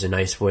that was a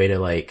nice way to,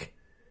 like,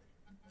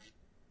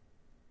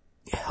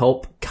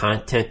 help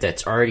content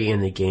that's already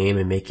in the game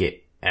and make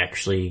it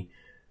actually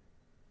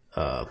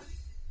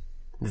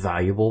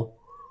valuable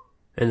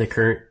in the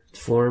current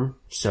form.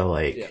 So,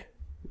 like,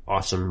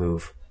 awesome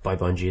move by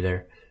Bungie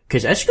there.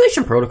 Because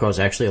Escalation Protocol is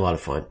actually a lot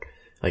of fun.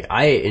 Like,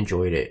 I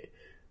enjoyed it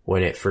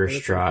when it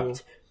first dropped. Cool.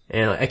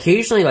 And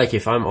occasionally, like,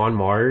 if I'm on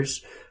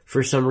Mars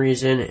for some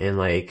reason and,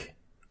 like,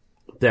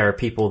 there are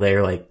people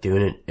there, like,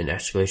 doing an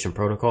Escalation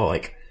Protocol,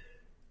 like,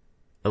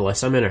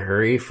 unless I'm in a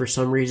hurry for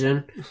some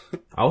reason,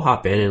 I'll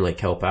hop in and, like,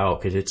 help out.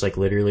 Because it's, like,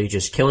 literally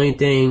just killing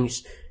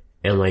things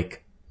and,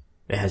 like,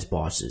 it has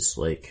bosses,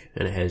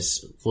 and it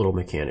has little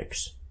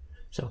mechanics.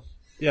 So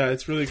yeah,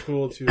 it's really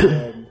cool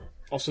to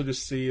also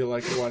just see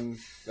one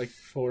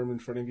form in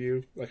front of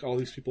you, all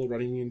these people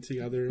running in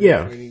together.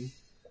 Yeah. Really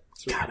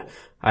God, cool.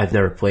 I've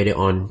never played it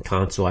on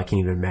console. I can't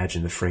even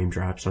imagine the frame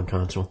drops on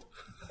console.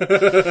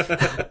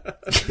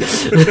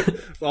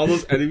 All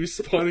those enemies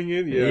spawning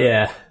in, yeah.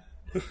 Yeah.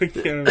 I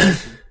can't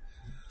imagine.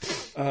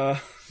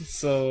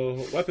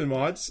 So, weapon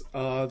mods.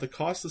 The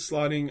cost of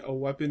slotting a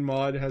weapon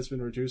mod has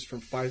been reduced from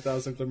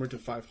 5,000 Glimmer to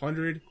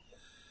 500,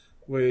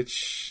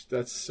 which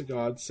that's a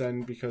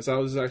godsend because I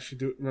was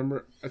actually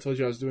remember I told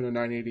you I was doing a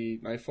 980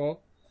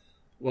 Nightfall?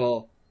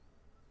 Well,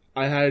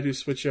 I had to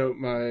switch out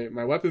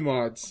my weapon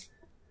mods,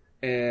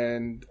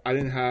 and I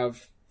didn't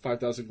have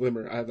 5,000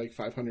 Glimmer. I had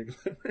 500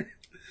 Glimmer.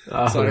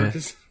 So I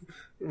just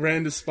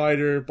ran to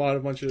Spider, bought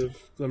a bunch of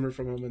Glimmer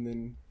from him, and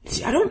then...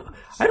 See, I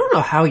don't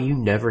know how you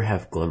never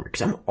have Glimmer,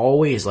 because I'm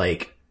always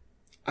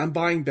I'm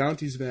buying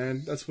bounties,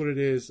 man. That's what it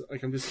is.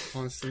 I'm just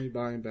constantly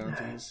buying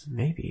bounties.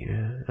 Maybe,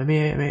 yeah. I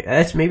mean,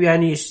 that's maybe I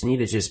need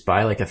to just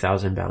buy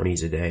 1,000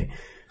 bounties a day,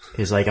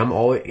 because I'm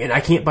always... And I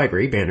can't buy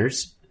Grey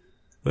Banners.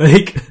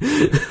 Because,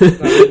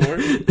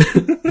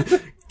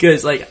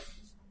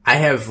 I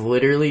have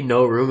literally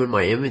no room in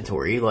my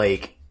inventory,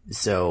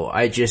 so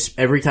I just,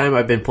 every time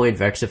I've been playing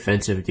Vex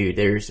Offensive, dude,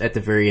 at the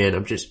very end,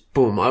 I'm just,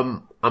 boom,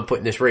 I'm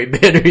putting this Raid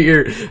Banner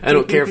here. I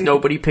don't care if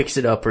nobody picks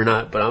it up or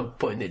not, but I'm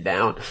putting it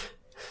down.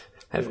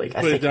 Put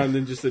it down,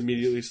 then just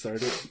immediately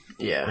start it.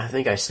 Yeah, I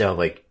think I still have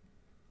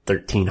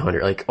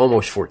 1,300,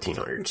 almost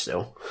 1,400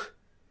 still.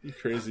 You're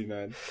crazy,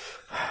 man.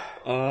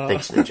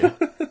 Thanks, Ninja.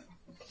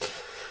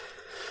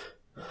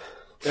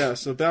 Yeah,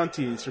 so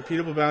bounties.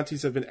 Repeatable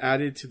bounties have been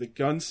added to the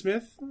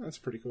Gunsmith. That's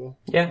pretty cool.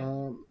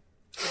 Yeah.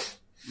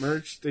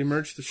 They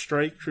merged the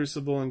Strike,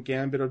 Crucible, and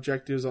Gambit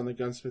objectives on the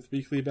Gunsmith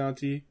Weekly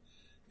bounty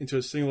into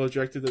a single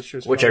objective that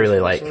shares which I really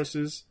like.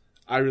 Resources.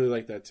 I really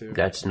like that too.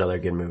 That's another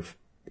good move.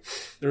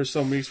 There were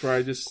some weeks where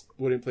I just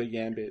wouldn't play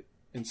Gambit,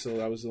 and so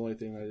that was the only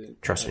thing I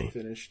didn't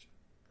finished.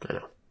 I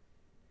know.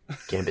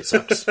 Gambit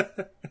sucks.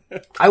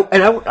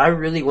 I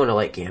really want to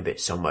like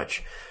Gambit so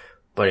much,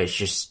 but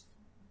it's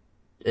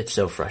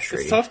so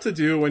frustrating. It's tough to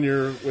do when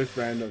you're with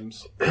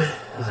randoms.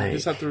 You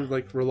just have to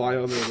rely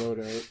on their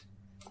loadout.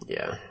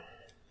 Yeah.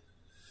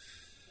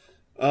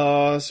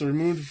 So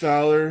removed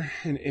Valor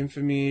and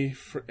Infamy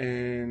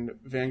and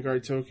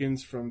Vanguard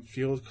tokens from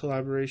field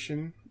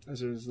collaboration, as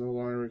there is no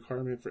longer a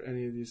requirement for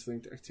any of these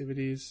linked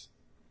activities.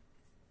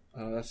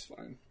 That's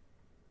fine.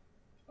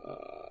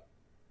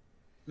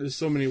 There's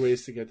so many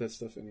ways to get that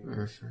stuff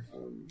anyway.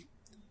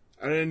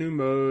 Added a new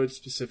mode,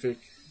 specific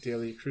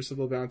daily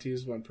Crucible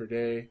bounties, 1 per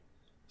day,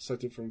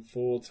 selected from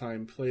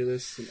full-time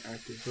playlists and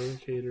active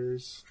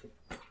locators.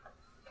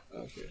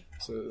 Okay,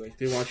 so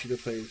they want you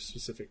to play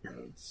specific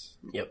modes.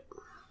 Yep.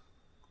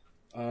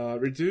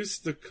 Reduce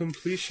the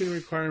completion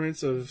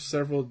requirements of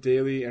several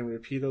daily and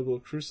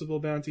repeatable Crucible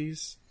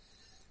bounties.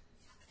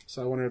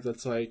 So I wonder if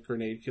that's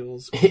grenade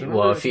kills.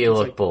 Well, if you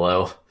look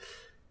below.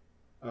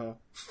 Oh.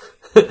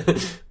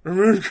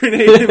 Remove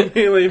grenade and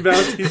melee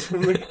bounties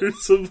from the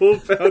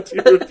Crucible bounty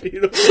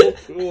repeatable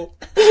pool.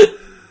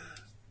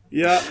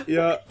 Yeah.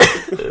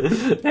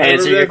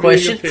 Answer your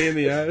question. A pain in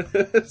the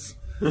ass.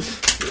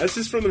 That's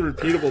just from the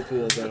repeatable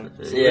pool, though.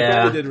 So yeah. They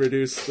probably did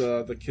reduce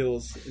the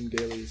kills in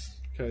dailies.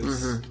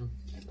 Because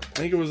I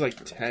think it was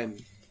 10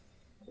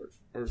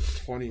 or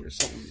 20 or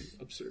something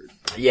absurd.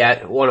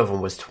 Yeah, one of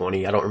them was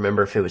 20. I don't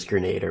remember if it was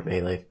grenade or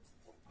melee.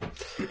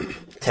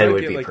 10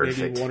 would be perfect.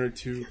 Maybe 1 or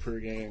 2 per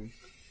game.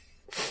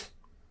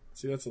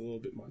 See, that's a little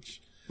bit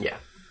much. Yeah.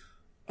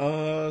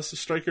 So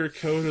Striker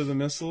Code of the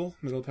Missile,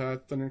 Middle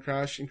Path, Thunder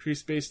Crash,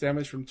 increased base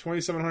damage from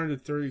 2,700 to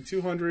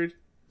 3,200.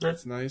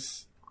 That's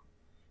nice.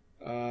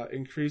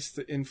 Increased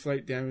the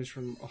in-flight damage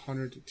from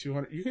 100 to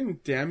 200. You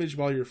can damage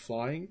while you're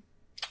flying.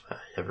 I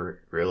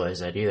never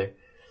realized that either.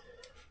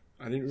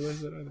 I didn't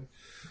realize that either.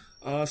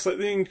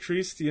 Slightly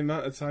increased the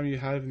amount of time you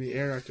have in the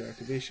air after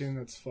activation.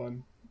 That's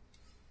fun.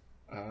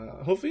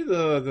 Hopefully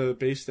the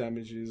base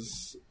damage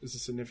is a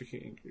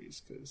significant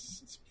increase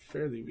because it's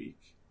fairly weak.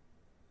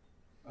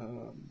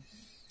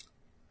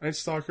 Night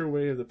Stalker,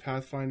 Way of the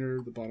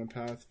Pathfinder, the bottom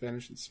path,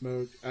 Vanish in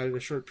Smoke, added a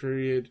short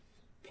period,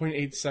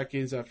 0.8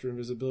 seconds after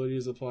invisibility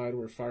is applied,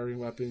 where firing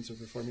weapons or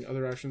performing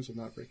other actions will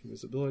not break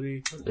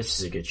invisibility. This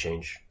is a good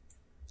change.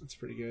 That's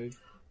pretty good.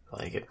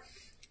 I like it.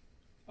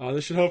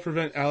 This should help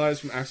prevent allies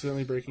from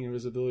accidentally breaking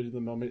invisibility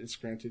the moment it's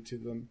granted to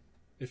them,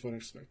 if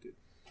unexpected.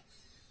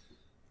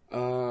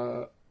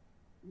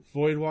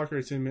 Voidwalker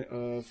Attunement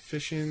of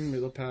Fission,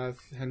 Middle Path,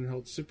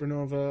 Handheld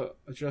Supernova,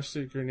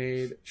 adjusted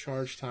grenade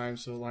charge time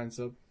so it lines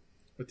up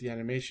with the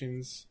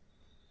animations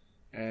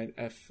and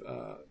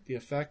the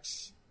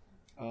effects.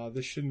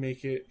 This should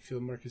make it feel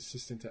more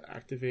consistent to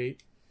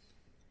activate.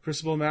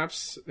 Crucible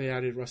maps, they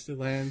added Rusted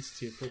Lands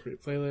to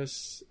appropriate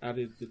playlists,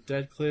 added the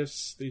Dead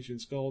Cliffs,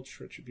 Legion's Gulch,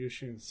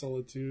 Retribution, and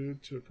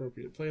Solitude to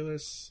appropriate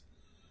playlists.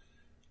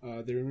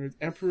 They removed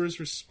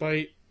Emperor's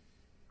Respite,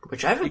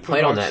 which I haven't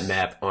played on that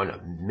map on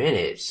a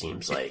minute, it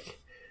seems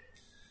like.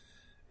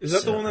 Is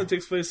that the one that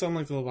takes place on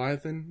the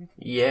Leviathan?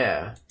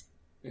 Yeah.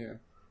 Yeah.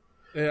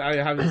 I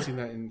haven't seen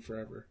that in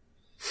forever.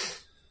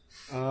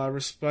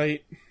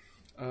 Respite,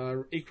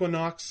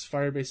 Equinox,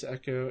 Firebase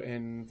Echo,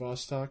 and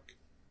Vostok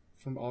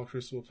from all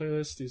Crucible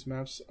playlists. These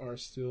maps are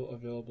still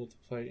available to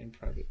play in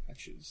private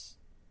matches.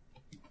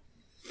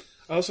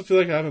 I also feel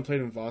like I haven't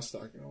played in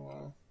Vostok in a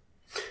while.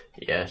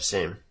 Yeah,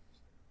 same.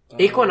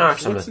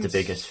 Equinox, I'm not the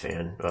biggest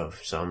fan of,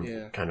 so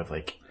I'm kind of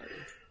like...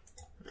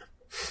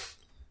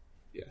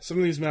 Yeah, some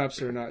of these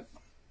maps are not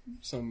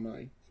some of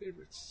my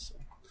favorites.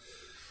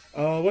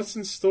 So. What's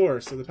in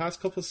store? So the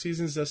past couple of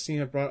seasons, Destiny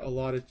have brought a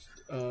lot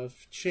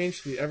of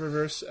change to the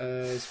Eververse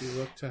as we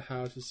look to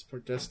how to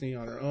support Destiny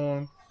on our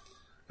own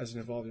as an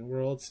evolving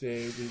world.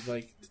 Today, we'd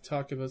like to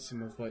talk about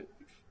some of what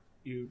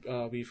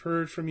we've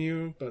heard from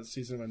you about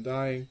Season of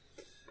Undying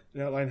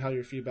and outline how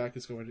your feedback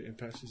is going to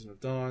impact Season of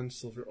Dawn,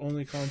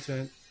 Silver-only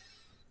content.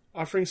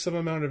 Offering some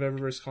amount of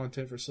Eververse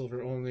content for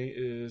Silver only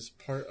is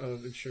part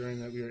of ensuring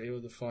that we are able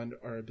to fund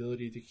our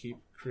ability to keep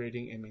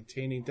creating and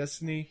maintaining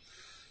Destiny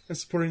and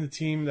supporting the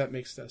team that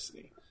makes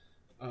Destiny.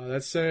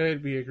 That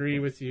said, we agree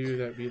with you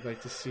that we'd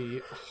like to see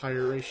a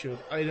higher ratio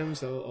of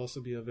items that will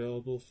also be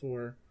available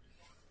for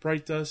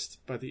Bright Dust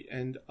by the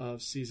end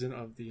of Season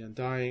of the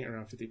Undying.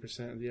 Around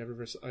 50% of the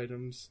Eververse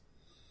items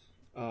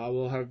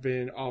will have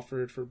been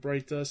offered for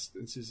Bright Dust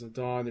in Season of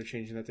Dawn. They're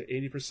changing that to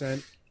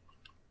 80%.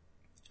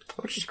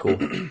 Which is cool.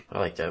 I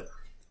like that.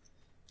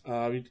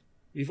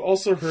 We've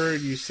also heard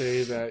you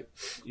say that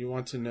you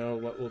want to know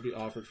what will be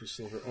offered for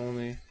Silver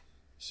only,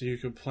 so you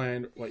can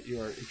plan what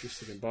you are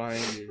interested in buying.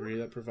 We agree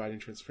that providing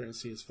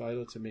transparency is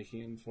vital to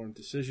making informed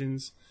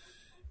decisions.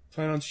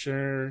 Plan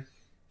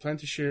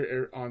to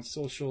share on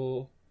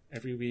social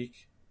every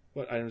week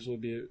what items will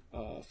be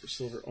for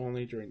Silver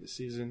only during the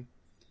season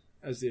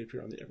as they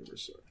appear on the Eververse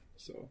store.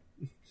 So,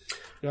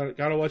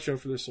 gotta watch out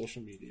for their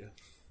social media.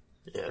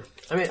 Yeah,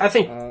 I mean, I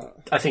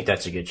think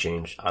that's a good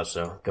change.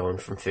 Also, going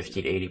from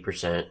 50 to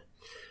 80%.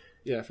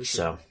 Yeah, for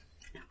sure.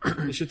 So,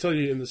 they should tell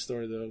you in the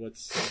store though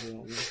what's Silver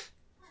only.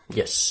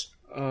 Yes.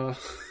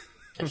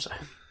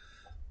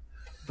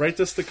 Bright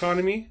Dust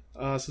economy.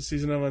 So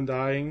Season of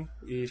Undying,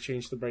 we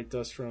changed the Bright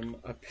Dust from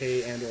a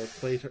pay and or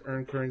play to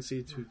earn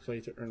currency to play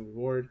to earn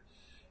reward.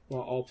 We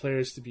want all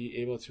players to be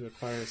able to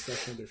acquire a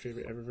section of their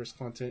favorite Eververse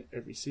content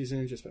every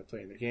season just by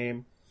playing the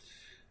game.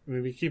 And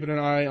we'll be keeping an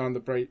eye on the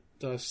Bright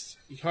Dust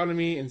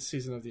economy in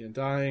Season of the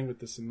Undying with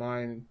this in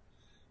mind.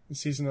 In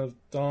Season of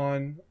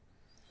Dawn,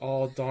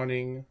 all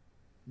dawning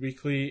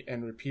weekly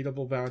and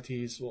repeatable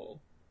bounties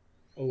will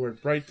award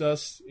Bright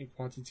Dust in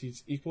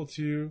quantities equal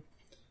to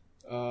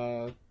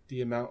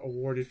the amount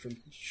awarded from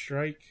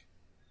Strike,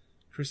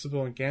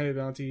 Crucible, and Gambit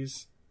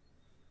bounties.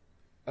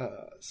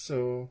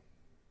 So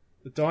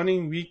the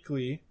dawning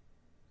weekly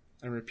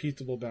and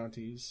repeatable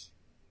bounties.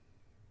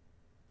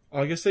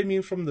 I guess they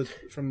mean from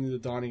the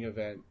dawning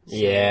event. So.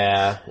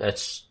 Yeah,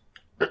 that's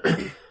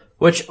that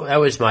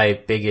was my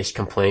biggest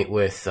complaint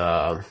with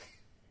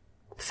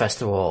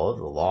Festival of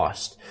the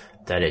Lost,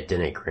 that it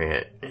didn't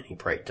grant any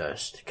Bright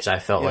Dust, because I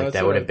felt like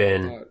that would have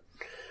been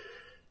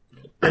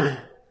a good move.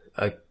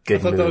 I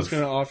thought that was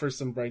going to offer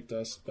some Bright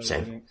Dust, but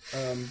Same. it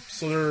didn't.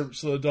 So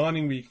the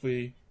dawning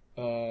weekly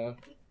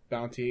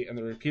bounty and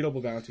the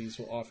repeatable bounties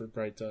will offer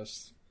Bright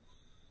Dust.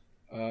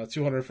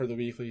 200 for the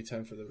weekly,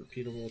 10 for the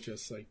repeatable,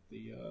 just like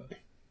the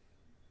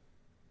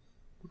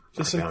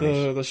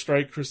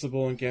Strike,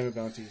 Crucible, and Gambit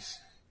bounties.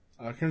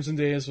 Crimson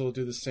Days will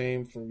do the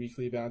same for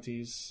weekly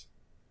bounties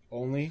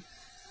only,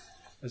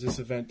 as this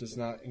event does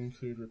not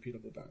include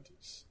repeatable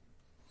bounties.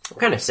 I'm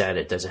kind of sad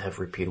it doesn't have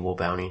repeatable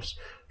bounties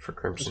for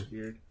Crimson. That's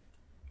weird.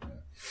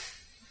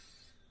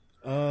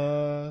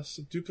 Yeah.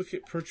 So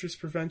duplicate purchase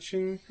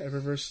prevention.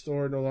 Eververse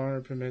Store no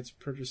longer permits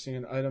purchasing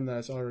an item that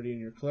is already in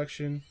your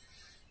collection.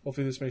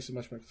 Hopefully this makes it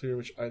much more clear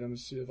which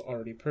items you have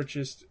already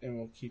purchased and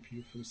will keep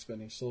you from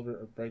spending silver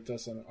or Bright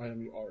Dust on an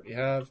item you already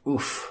have.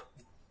 Oof.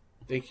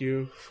 Thank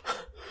you.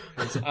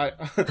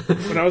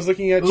 When I was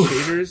looking at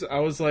shaders, I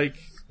was like...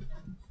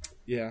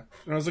 Yeah.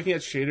 When I was looking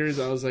at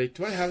shaders, I was like,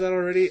 do I have that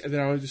already? And then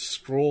I would just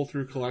scroll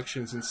through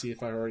collections and see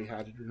if I already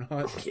had it or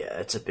not. Yeah,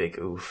 it's a big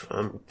oof.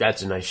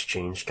 That's a nice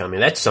change coming.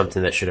 That's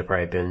something that should have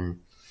probably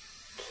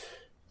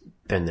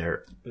been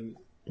there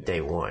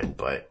day one,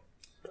 but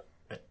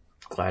I'm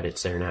glad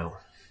it's there now.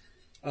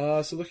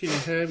 So looking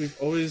ahead,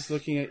 we've always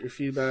looking at your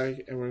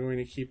feedback, and we're going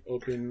to keep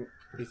open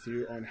with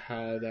you on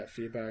how that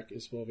feedback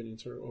is woven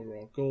into our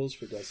overall goals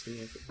for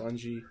Destiny and for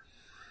Bungie.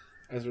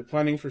 As we're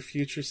planning for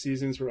future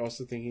seasons, we're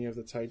also thinking of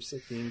the types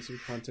of themes and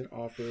content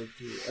offered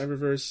through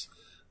Eververse,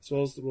 as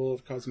well as the role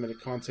of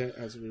cosmetic content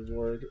as a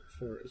reward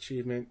for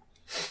achievement.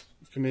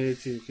 We've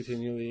committed to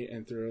continually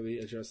and thoroughly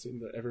adjusting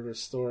the Eververse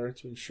store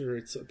to ensure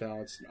it's a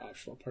balanced and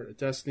optional part of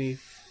Destiny.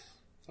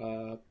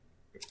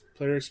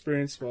 Player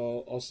experience,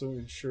 while also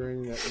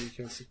ensuring that we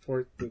can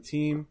support the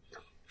team,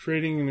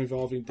 creating and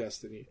evolving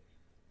Destiny.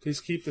 Please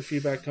keep the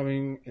feedback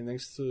coming, and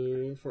thanks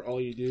for all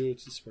you do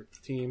to support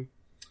the team.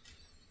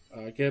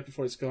 Get it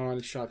before it's gone.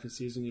 It's shopping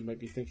season. You might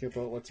be thinking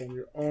about what's on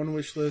your own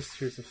wish list.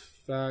 Here's a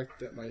fact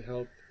that might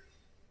help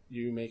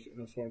you make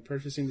an informed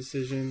purchasing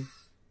decision.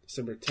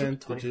 December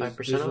 10th, the 25%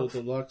 Digital off.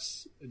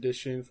 Deluxe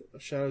Edition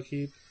of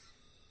Shadowkeep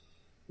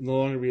no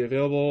longer be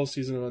available.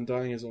 Season of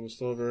Undying is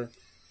almost over.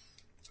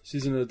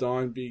 Season of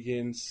Dawn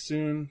begins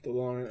soon. The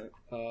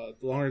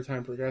longer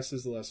time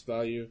progresses, the less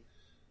value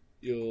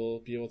you'll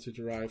be able to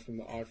derive from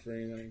the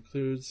offering. That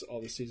includes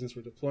all the seasons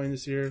we're deploying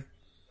this year.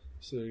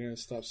 So they're going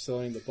to stop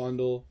selling the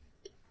bundle.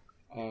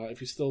 If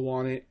you still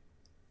want it,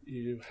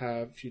 you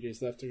have a few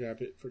days left to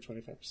grab it for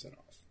 25%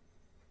 off.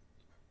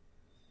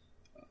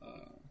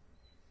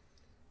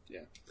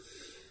 Yeah.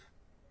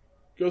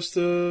 Ghost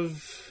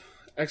of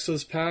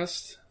Exodus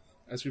Past.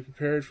 As we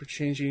prepared for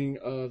changing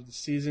of the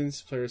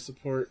seasons, player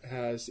support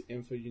has the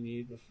info you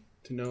need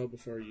to know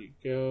before you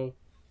go.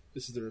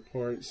 This is the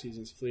report.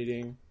 Season's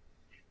fleeting.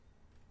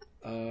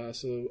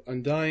 So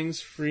Undying's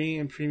free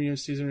and premium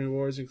season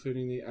rewards,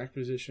 including the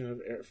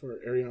acquisition for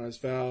Ariana's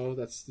Vow.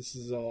 This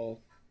is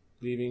all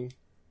leaving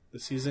the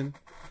season.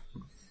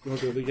 You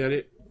won't be able to get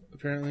it,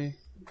 apparently.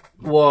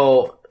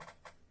 Well,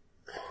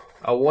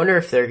 I wonder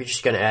if they're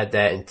just going to add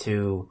that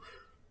into,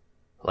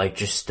 like,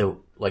 just the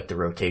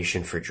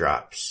rotation for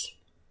drops.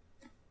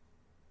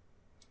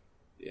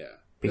 Yeah,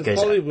 because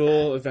it probably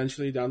will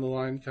eventually down the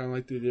line, kind of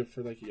like they did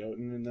for like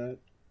Jotun and that.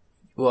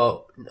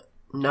 Well,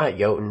 not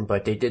Jotun,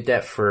 but they did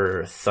that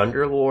for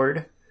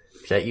Thunderlord.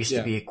 That used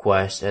to be a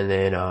quest, and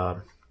then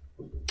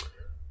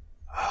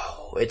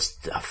it's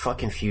a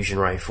fucking fusion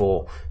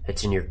rifle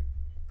that's in your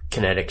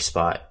kinetic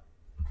spot.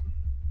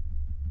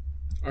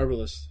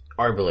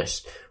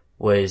 Arbalest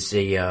was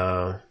it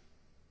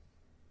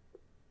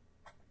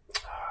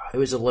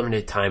was a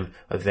limited time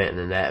event, and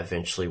then that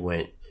eventually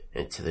went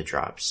into the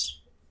drops.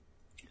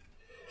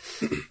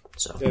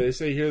 So yeah, they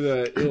say here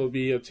that it will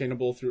be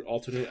obtainable through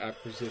alternate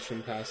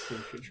acquisition past and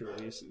future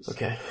releases.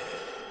 Okay.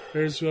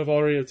 Players who have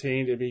already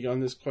obtained and begun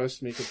this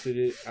quest may complete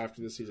it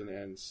after the season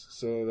ends.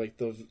 So, like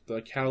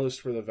the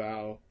catalyst for the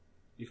vow,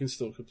 you can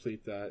still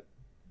complete that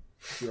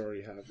if you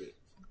already have it.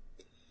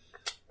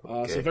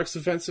 Okay. So Vex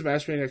offensive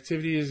matchmaking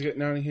activity is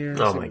getting out of here.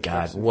 Oh my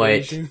god,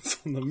 what?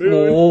 On the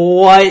moon.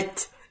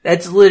 What?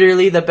 That's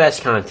literally the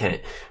best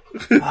content.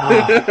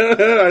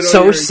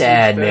 So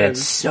sad, man.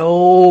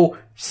 So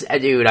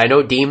sad, dude. I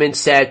know Demon's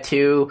sad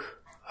too.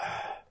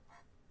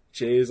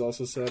 Jay is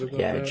also sad about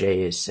that. Yeah,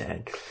 Jay is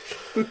sad.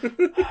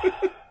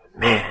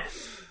 Man,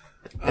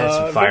 that's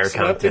some fire Vex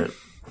content. Weapon.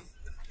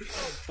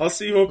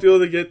 Also, you won't be able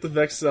to get the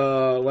Vex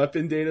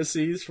weapon data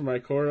seeds from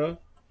Ikora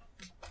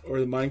or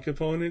the mine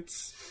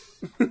components.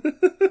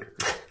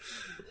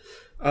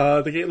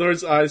 The Gate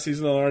Lord's Eye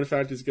seasonal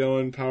artifact is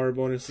going. Power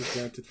bonus is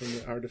granted from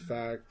the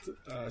artifact.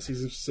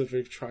 Season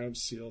specific triumph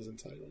seals and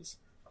titles.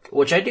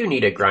 Which I do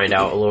need to grind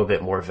out a little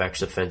bit more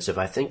Vex offensive.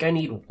 I think I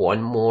need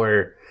one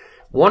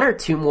or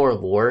two more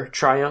lore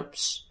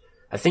triumphs.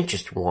 I think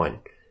just one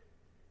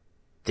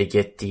to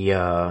get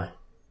the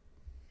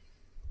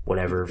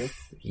whatever.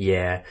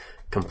 Okay.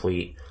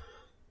 Complete.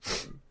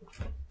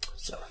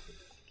 So.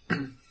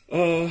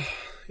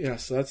 Yeah,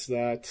 so that's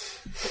that.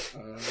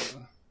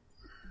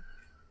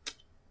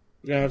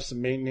 We're going to have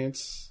some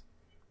maintenance.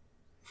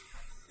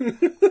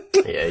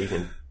 Yeah, you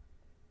can.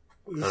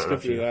 Let's go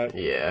through that.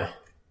 Yeah.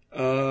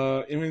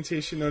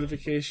 Invitation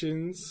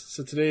notifications.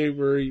 So today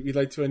we'd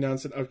like to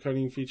announce an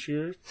upcoming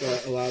feature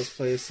that allows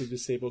players to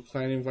disable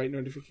clan invite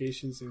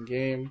notifications in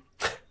game.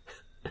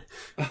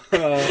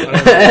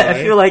 I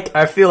feel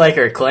like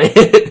our clan,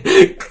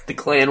 the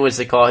clan was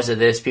the cause of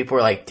this. People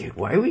were like, dude,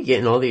 why are we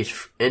getting all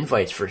these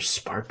invites for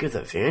Spark of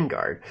the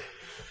Vanguard?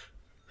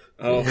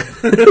 Oh.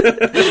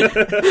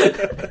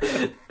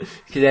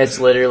 That's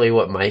literally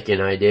what Mike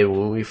and I did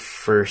when we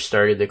first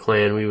started the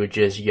clan. We would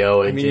just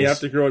go and you have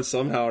to grow it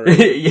somehow, right?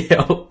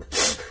 Yeah.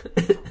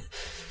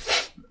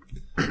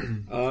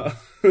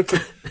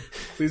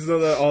 Please know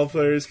that all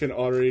players can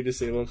already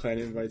disable clan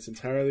invites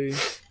entirely,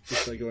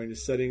 just by going to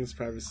settings,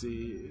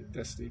 privacy,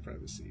 Destiny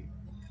privacy.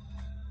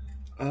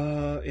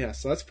 Yeah,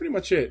 so that's pretty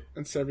much it.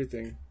 That's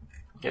everything.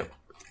 Yep.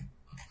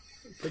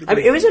 I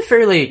mean, it was a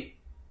fairly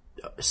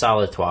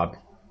solid TWAB.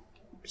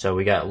 So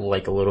we got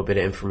like a little bit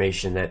of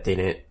information that they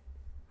didn't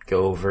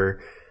go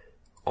over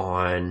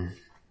on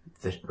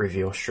the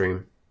reveal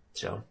stream.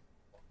 So.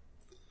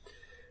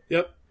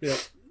 Yep.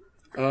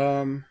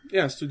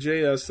 Yeah, so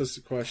Jay asked us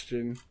a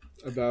question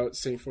about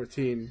Saint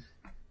 14.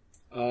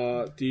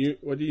 What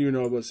do you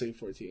know about Saint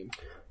 14?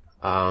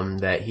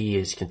 That he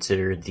is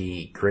considered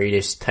the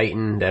greatest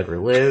Titan to ever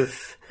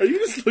live. Are you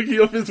just looking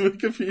up his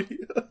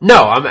Wikipedia?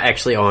 No, I'm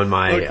actually on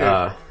my,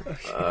 okay.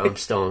 I'm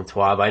still on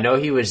TWAB. I know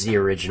he was the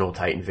original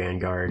Titan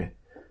Vanguard.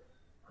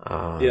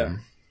 Yeah.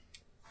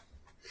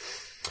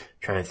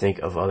 Trying to think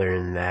of other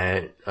than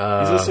that.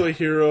 He's also a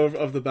hero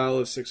of the Battle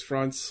of Six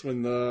Fronts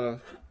when the...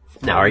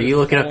 Now, are you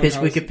looking up his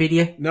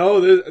Wikipedia?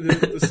 No,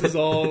 this is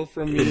all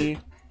from me.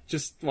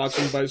 Just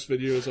watching Vice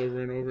videos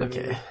over and over and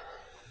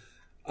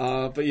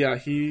over. But yeah,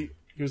 he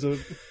was a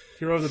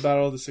hero of the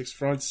Battle of the Six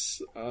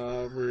Fronts,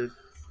 where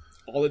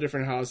all the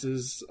different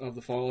houses of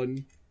the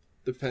Fallen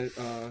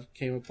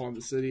came upon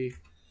the city.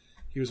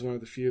 He was one of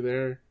the few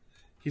there.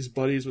 He's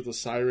buddies with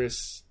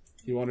Osiris.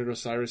 He wanted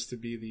Osiris to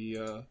be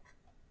the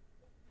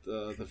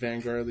the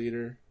Vanguard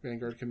leader,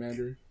 Vanguard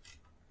commander.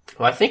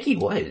 Well, I think he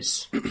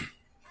was,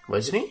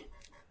 wasn't he?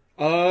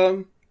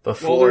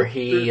 Before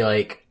he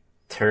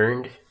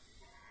turned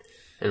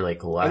and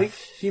left. I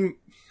think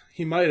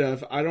he might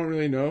have. I don't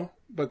really know,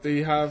 but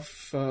they have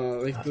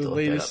the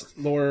latest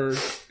lore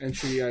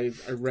entry I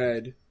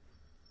read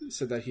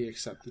said that he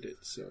accepted it.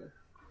 So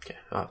okay,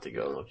 I'll have to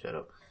go and look that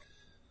up.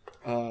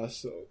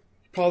 So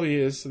he probably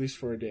is, at least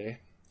for a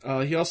day.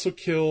 He also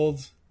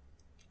killed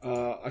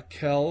a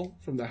Kel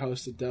from the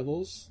House of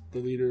Devils, the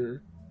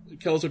leader.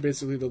 Kells are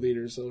basically the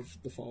leaders of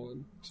the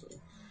Fallen. So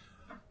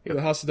yep.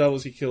 The House of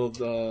Devils, he killed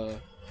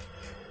the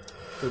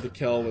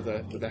Kel with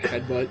a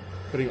headbutt,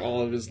 putting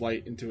all of his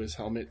light into his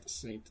helmet,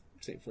 Saint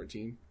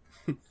 14.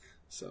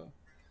 So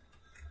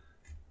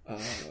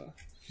if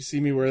you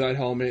see me wear that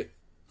helmet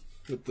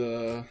with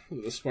the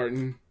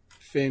Spartan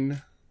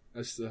fin,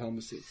 that's the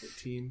helmet Saint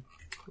 14.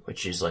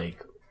 Which is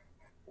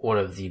one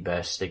of the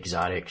best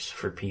exotics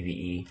for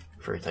PvE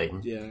for a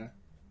Titan. Yeah.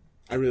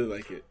 I really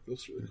like it. It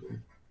looks really cool.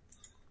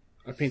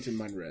 I painted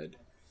mine red.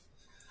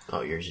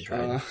 Oh, yours is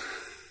red.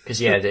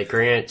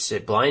 Because,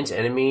 it blinds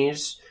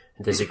enemies.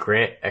 Does it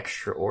grant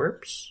extra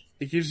orbs?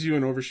 It gives you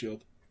an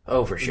overshield.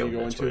 Overshield,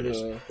 that's what it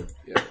is.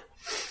 Yeah.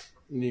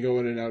 When you go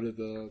in and out of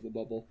the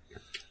bubble.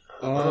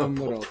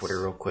 What else?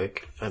 Twitter real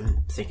quick.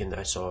 I'm thinking that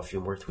I saw a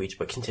few more tweets,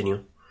 but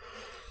continue.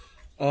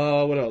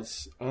 What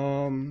else?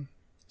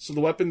 So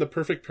the weapon, the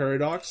Perfect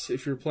Paradox,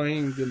 if you're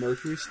playing the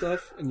Mercury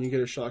stuff and you get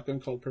a shotgun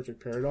called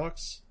Perfect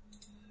Paradox,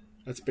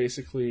 that's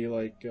basically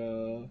I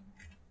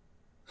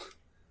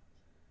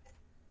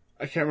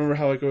can't remember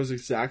how it goes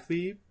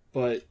exactly,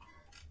 but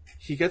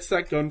he gets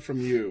that gun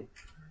from you.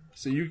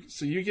 So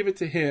you give it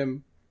to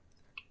him,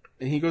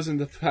 and he goes in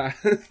the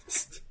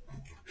past.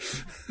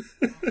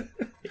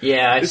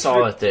 Yeah, I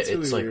saw it.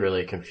 It's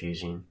really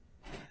confusing.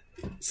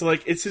 So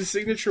it's his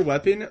signature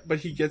weapon, but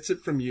he gets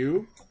it from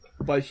you.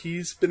 But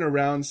he's been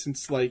around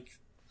since I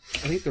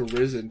think the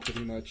Risen,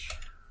 pretty much.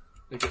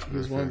 He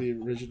was one of the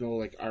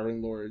original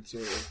Iron Lords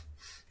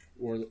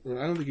or I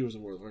don't think he was a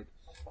warlord.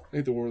 I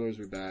think the warlords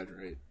were bad,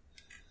 right?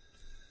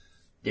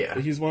 Yeah.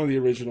 But he's one of the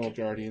original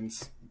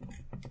Guardians.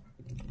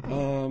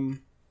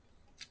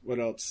 What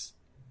else?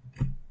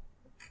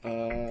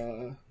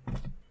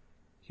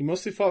 He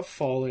mostly fought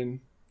Fallen,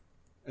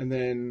 and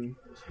then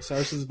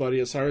Osiris' buddy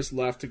Osiris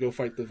left to go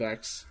fight the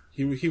Vex.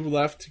 He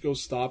left to go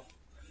stop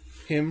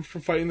him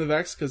from fighting the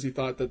Vex because he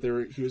thought that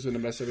he was going to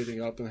mess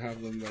everything up and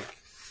have them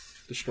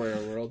destroy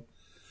our world.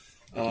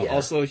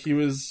 Also, he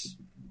was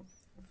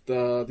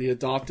the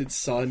adopted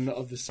son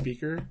of the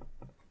Speaker,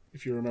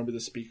 if you remember the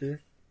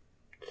Speaker.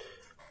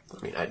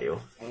 I mean, I do.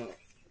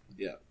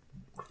 Yeah.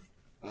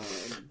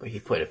 But he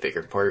played a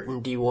bigger part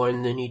in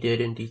D1 than he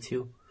did in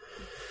D2.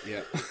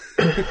 Yeah.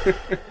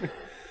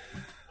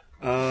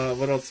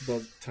 What else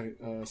about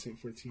Saint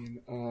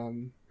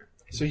 14?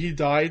 So he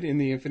died in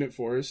the Infinite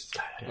Forest.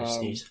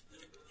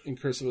 In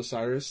Curse of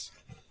Osiris.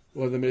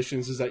 One of the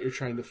missions is that you're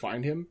trying to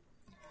find him,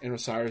 and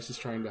Osiris is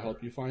trying to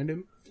help you find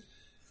him.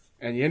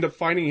 And you end up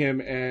finding him,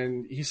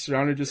 and he's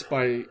surrounded just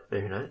by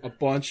a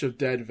bunch of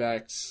dead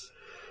Vex.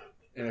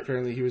 And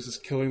apparently he was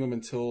just killing them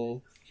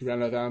until he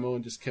ran out of ammo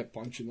and just kept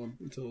punching them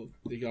until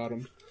they got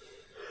him.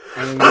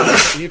 And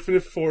the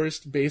Infinite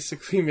Forest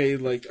basically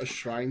made a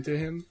shrine to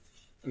him,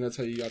 and that's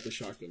how you got the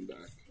shotgun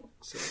back.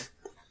 So,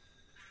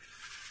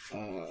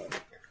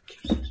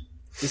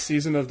 the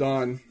Season of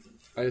Dawn,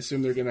 I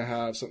assume they're going to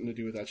have something to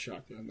do with that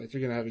shotgun. They're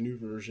going to have a new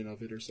version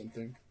of it or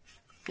something.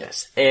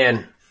 Yes,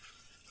 and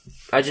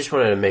I just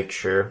wanted to make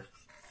sure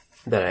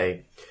that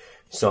I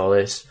saw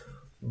this,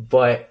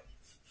 but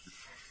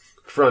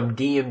from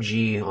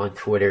DMG on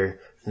Twitter,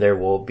 there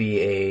will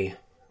be a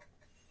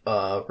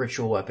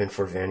ritual weapon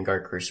for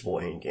Vanguard, Crucible,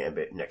 and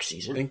Gambit next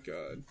season. Thank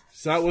God.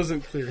 So that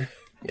wasn't clear.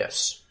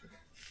 Yes.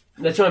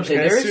 That's what I'm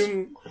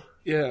saying.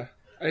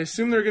 I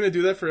assume they're going to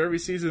do that for every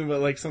season,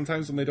 but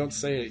sometimes when they don't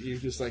say it, you're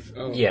just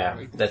oh.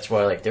 Yeah, that's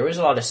why there was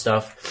a lot of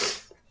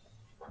stuff.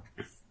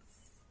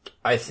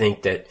 I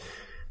think that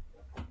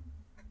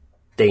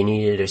they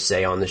needed to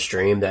say on the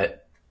stream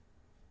that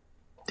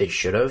they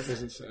should have.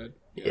 Wasn't said.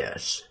 Yeah.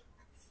 Yes.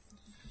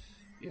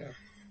 Yeah.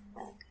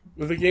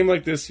 With a game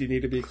like this, you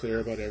need to be clear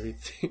about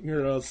everything,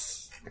 or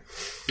else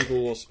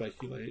people will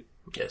speculate.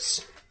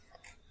 Yes.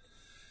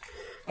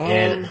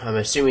 And I'm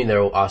assuming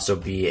there will also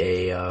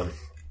be a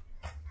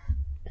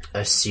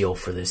seal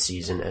for this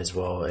season as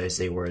well as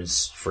they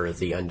was for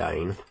the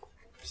Undying.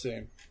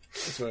 Same.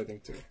 That's what I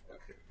think too.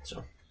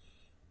 So,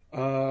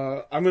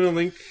 I'm gonna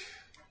link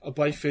a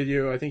Blythe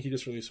video. I think he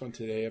just released one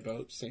today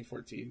about Saint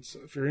 14. So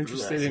if you're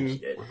interested in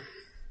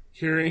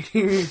hearing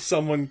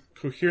someone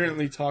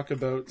coherently talk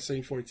about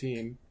Saint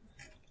 14,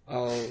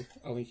 I'll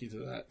link you to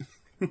that.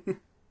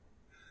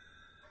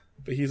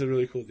 But he's a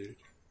really cool dude.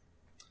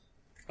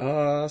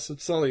 So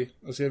Sully,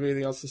 unless you have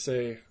anything else to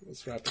say,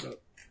 let's wrap it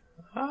up.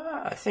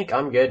 I think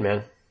I'm good,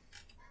 man.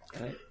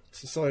 Alright.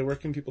 So Sully, where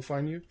can people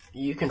find you?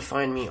 You can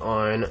find me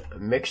on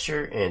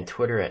Mixer and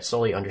Twitter at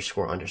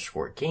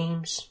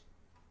Sully__games.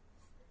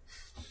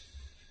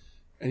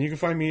 And you can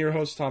find me, your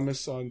host,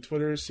 Thomas, on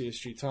Twitter,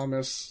 CSG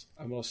Thomas.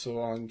 I'm also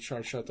on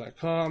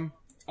chartshot.com,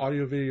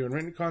 audio, video, and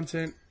written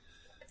content.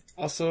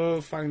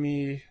 Also, find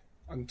me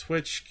on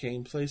Twitch,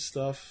 gameplay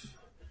stuff.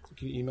 You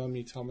can email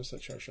me,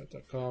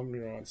 thomas@chartshot.com.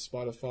 You're on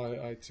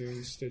Spotify,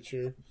 iTunes,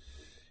 Stitcher.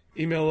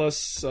 Email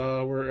us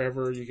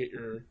wherever you get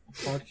your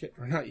podcast.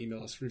 Or not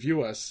email us,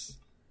 review us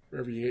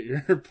wherever you get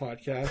your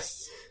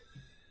podcasts.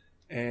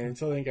 And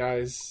until then,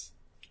 guys,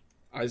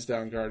 eyes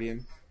down,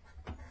 Guardian.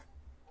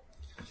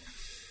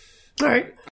 All right.